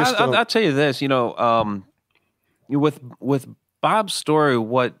 I'll tell you this. With Bob's story,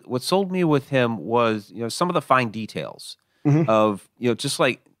 what sold me with him was some of the fine details of just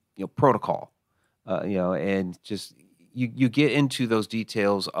like protocol. And just you get into those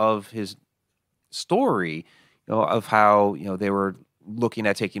details of his story, of how they were looking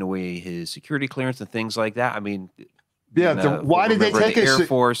at taking away his security clearance and things like that. I mean, why did they take the Air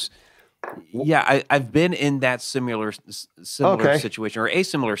Force? Yeah, I've been in that similar situation or a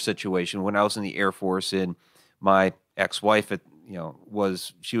similar situation when I was in the Air Force, and my ex-wife,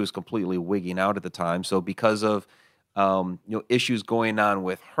 she was completely wigging out at the time. So because of issues going on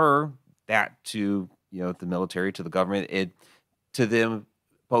with her. That to the military, to the government, it to them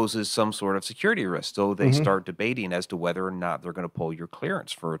poses some sort of security risk. So they start debating as to whether or not they're going to pull your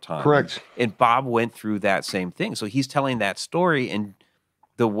clearance for a time. Correct. And Bob went through that same thing. So he's telling that story, and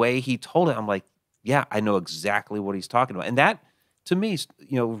the way he told it, I'm like, yeah, I know exactly what he's talking about. And that, to me,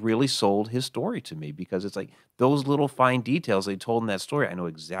 really sold his story to me because it's like those little fine details they told in that story. I know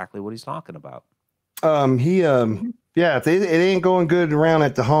exactly what he's talking about. Yeah, if it ain't going good around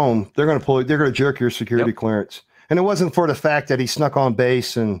at the home, they're going to jerk your security clearance. And it wasn't for the fact that he snuck on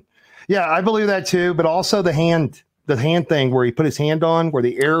base. And yeah, I believe that too. But also the hand thing where he put his hand on, where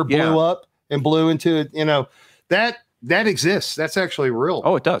the air blew up and blew into it, that exists. That's actually real.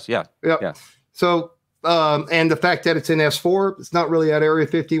 Oh, it does. Yeah. Yeah. So, and the fact that it's in S4, it's not really at Area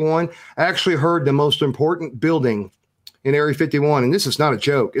 51. I actually heard the most important building in Area 51, and this is not a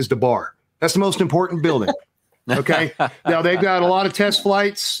joke, is the bar. That's the most important building. Okay. Now they've got a lot of test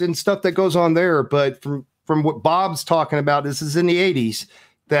flights and stuff that goes on there, but from what Bob's talking about, this is in the 80s.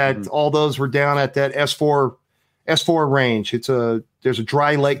 that all those were down at that S4 range. There's a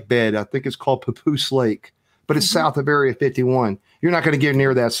dry lake bed. I think it's called Papoose Lake, but it's south of Area 51. You're not going to get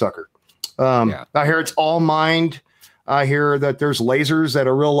near that sucker. I hear it's all mined. I hear that there's lasers that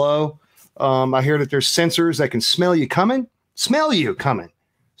are real low. I hear that there's sensors that can smell you coming.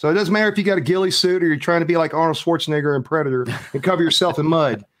 So it doesn't matter if you got a ghillie suit or you're trying to be like Arnold Schwarzenegger in Predator and cover yourself in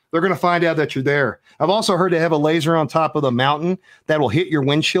mud. They're going to find out that you're there. I've also heard they have a laser on top of the mountain that will hit your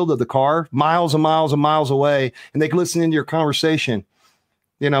windshield of the car miles and miles and miles away, and they can listen into your conversation.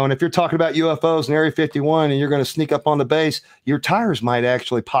 And if you're talking about UFOs in Area 51 and you're going to sneak up on the base, your tires might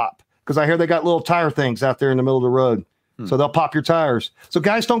actually pop, because I hear they got little tire things out there in the middle of the road. So they'll pop your tires. So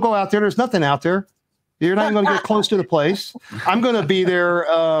guys, don't go out there. There's nothing out there. You're not even going to get close to the place. I'm going to be there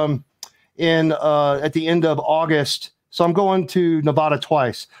at the end of August. So I'm going to Nevada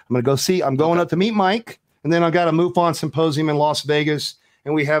twice. I'm going up to meet Mike, and then I got a MUFON symposium in Las Vegas,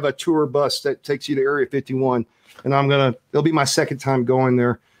 and we have a tour bus that takes you to Area 51. And it'll be my second time going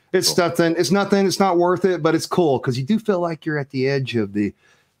there. It's nothing. It's not worth it, but it's cool because you do feel like you're at the edge of the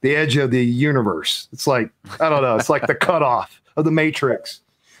universe. It's like, I don't know. It's like the cutoff of the Matrix.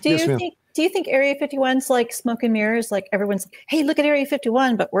 Do you think Area 51's like smoke and mirrors? Like everyone's like, hey, look at Area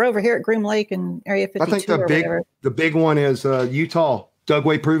 51, but we're over here at Groom Lake and Area 52. I think the big one is Utah,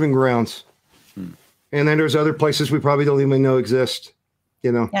 Dugway Proving Grounds. And then there's other places we probably don't even know exist.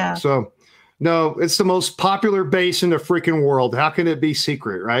 Yeah. So no, it's the most popular base in the freaking world. How can it be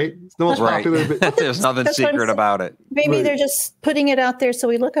secret, right? It's the most popular. There's nothing secret about it. Maybe they're just putting it out there so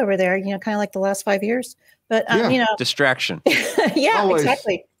we look over there, kind of like the last 5 years. But, distraction. Yeah, always.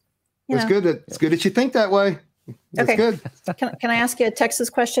 Exactly. It's good that you think that way. That's good. Can I ask you a Texas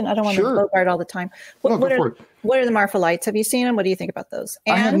question? I don't want to bogart all the time. What are the Marfa lights? Have you seen them? What do you think about those?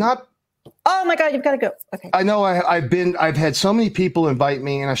 I have not. Oh my God, you've got to go. Okay. I know I've had so many people invite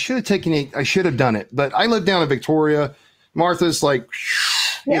me, and I should have done it, but I live down in Victoria. Martha's like,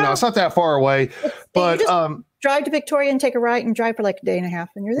 it's not that far away, but drive to Victoria and take a right and drive for like a day and a half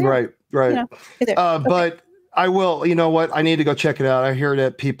and you're there. Right. You're there. But I will, you know what? I need to go check it out. I've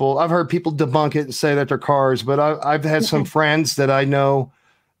heard people debunk it and say that they're cars, but I've had some friends that I know.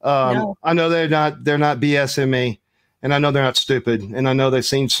 I know they're not BSing me, and I know they're not stupid, and I know they've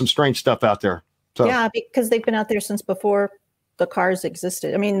seen some strange stuff out there. So yeah, because they've been out there since before the cars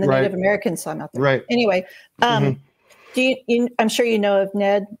existed. I mean, the Native Americans saw them out there. Right. Anyway, I'm sure you know of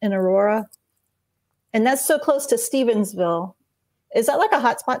Ned in Aurora, and that's so close to Stevensville. Is that like a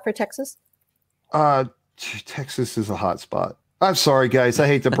hot spot for Texas? Texas is a hot spot. I'm sorry, guys. I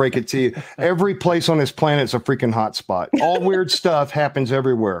hate to break it to you. Every place on this planet is a freaking hot spot. All weird stuff happens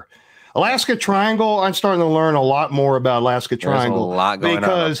everywhere. Alaska Triangle, I'm starting to learn a lot more about Alaska Triangle. There's a lot going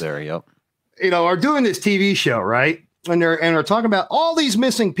on up there, yep. Are doing this TV show, right? And they're talking about all these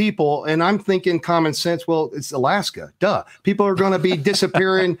missing people, and I'm thinking common sense. Well, it's Alaska, duh. People are going to be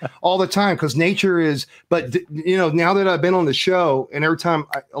disappearing all the time because nature is. But now that I've been on the show, and every time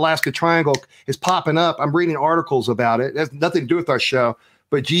Alaska Triangle is popping up, I'm reading articles about it. It has nothing to do with our show,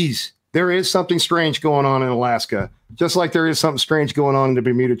 but geez, there is something strange going on in Alaska, just like there is something strange going on in the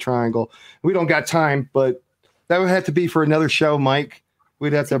Bermuda Triangle. We don't got time, but that would have to be for another show, Mike.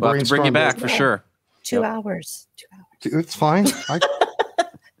 We'd have to bring you back for sure. 2 hours. It's fine. Leave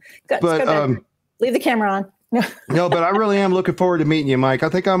the camera on. No, but I really am looking forward to meeting you, Mike. I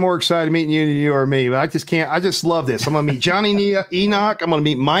think I'm more excited meeting you than you or me, but I just can't. I just love this. I'm going to meet Johnny Enoch. I'm going to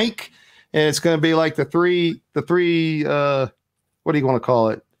meet Mike, and it's going to be like the three. What do you want to call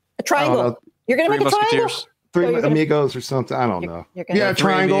it? A triangle. You're going to make a triangle? Three amigos or something. I don't know. Yeah,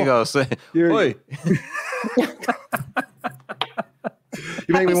 triangle. Amigos. Boy.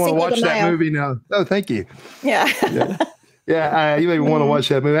 You make me want to watch that movie now. Oh, thank you. Yeah. You made me want to watch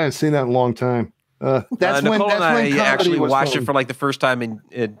that movie. I haven't seen that in a long time. Nicole and I actually watched it for like the first time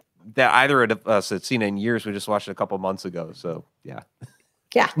in that either of us had seen it in years. We just watched it a couple months ago. So yeah.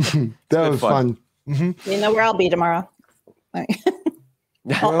 That was fun. Mm-hmm. You know where I'll be tomorrow.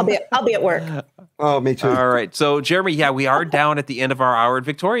 I'll be at work. Oh, me too. All right. So Jeremy, we are down at the end of our hour.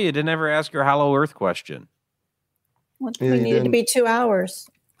 Victoria didn't ever ask your Hollow Earth question. We needed to be 2 hours.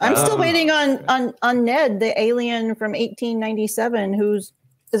 I'm still waiting on Ned, the alien from 1897, who's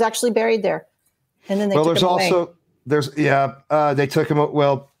is actually buried there. And then they took him away. They took him.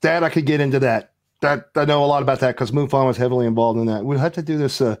 Well, that I could get into that. That I know a lot about that because MUFON was heavily involved in that. We'll have to do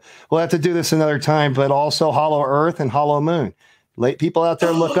this. We'll have to do this another time. But also Hollow Earth and Hollow Moon. Let people out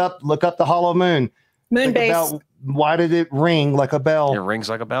there look up the Hollow Moon. Moon base. Why did it ring like a bell? It rings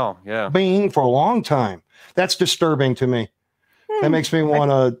like a bell. Yeah, bing for a long time. That's disturbing to me. That makes me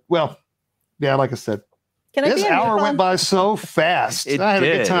want to. Well, yeah, like I said, Can I This be in hour MUFON? went by so fast. It I had a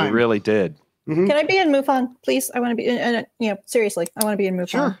did. good time. It really did. Mhm. Can I be in MUFON, please? I want to be. Seriously, I want to be in MUFON.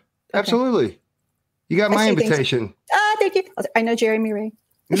 Sure, Okay. absolutely. You got I my see things. invitation. Thank you. I know Jeremy Ray.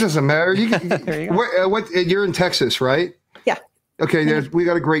 It doesn't matter. There you go. What? You're in Texas, right? Yeah. Okay. We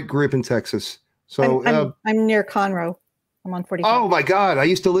got a great group in Texas. So, I'm near Conroe. I'm on 45. oh my God, I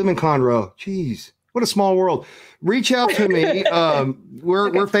used to live in Conroe. Jeez, what a small world. Reach out to me.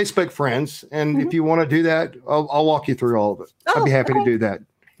 We're Facebook friends, and if you want to do that, I'll walk you through all of it. I'd be happy to do that.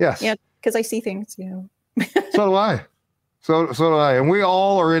 Yes. Yeah, because I see things. So do I. So do I. And we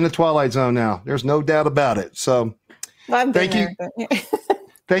all are in the Twilight Zone now. There's no doubt about it. So Well, I've been Thank you. there, but, yeah.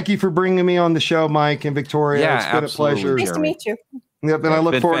 thank you for bringing me on the show, Mike and Victoria. Yeah, it's been absolutely. a pleasure. Nice to meet you. Yep, and I It's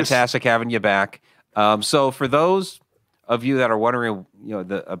look been forward fantastic having you back. So for those of you that are wondering,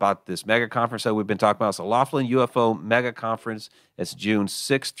 about this mega conference that we've been talking about, it's the Laughlin UFO Mega Conference. It's June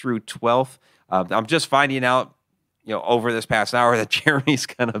 6th through 12th. I'm just finding out, over this past hour that Jeremy's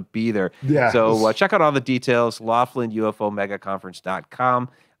going to be there. Yeah. So check out all the details, LaughlinUFOMegaConference.com.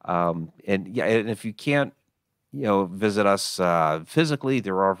 And if you can't, visit us physically,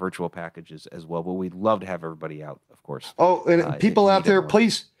 there are virtual packages as well. But we'd love to have everybody out, of course. Oh, and people out there,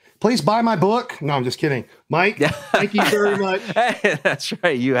 please buy my book. No, I'm just kidding. Mike, thank you very much. Hey, that's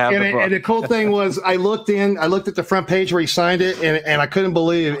right. You have the book. And the cool thing was I looked at the front page where he signed it, and I couldn't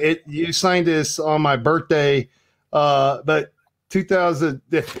believe it. You signed this on my birthday, but 2000,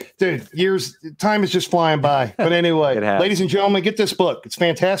 dude, time is just flying by. But anyway, ladies and gentlemen, get this book. It's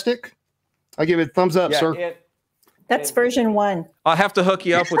fantastic. I give it thumbs up, sir. That's version 1. I'll have to hook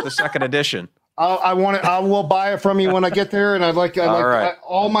you up with the second edition. I want it. I will buy it from you when I get there, and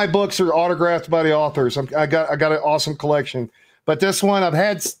all my books are autographed by the authors. I got an awesome collection, but this one I've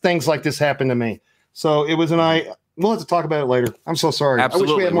had things like this happen to me, so it was we'll have to talk about it later. I'm so sorry.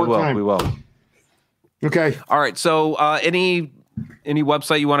 Absolutely, I wish we had more time. We will. Okay. All right. So any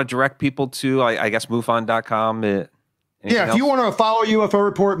website you want to direct people to? I guess MUFON.com. If you want to follow UFO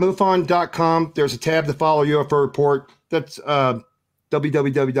Report, MUFON.com. There's a tab to follow UFO Report. That's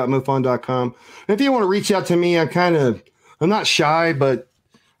www.mufon.com. And if you want to reach out to me, I'm not shy, but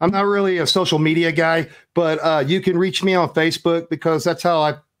I'm not really a social media guy. But you can reach me on Facebook because that's how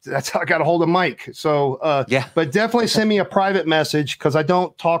I got a hold of Mike. So but definitely send me a private message because I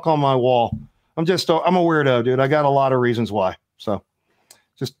don't talk on my wall. I'm a weirdo, dude. I got a lot of reasons why. So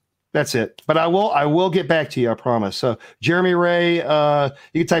that's it. But I will get back to you, I promise. So Jeremy Ray, you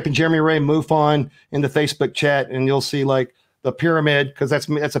can type in Jeremy Ray MUFON in the Facebook chat and you'll see like the pyramid, because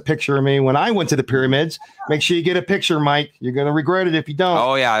that's a picture of me when I went to the pyramids. Make sure you get a picture, Mike. You're gonna regret it if you don't.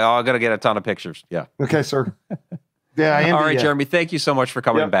 Oh yeah, I'm gonna get a ton of pictures. Yeah. Okay, sir. Yeah, I am. All right, Jeremy. Thank you so much for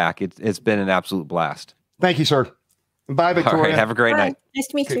coming back. It's been an absolute blast. Thank you, sir. Bye, Victoria. All right, have a great night. Nice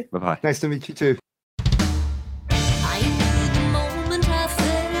to meet you. Bye-bye. Nice to meet you too.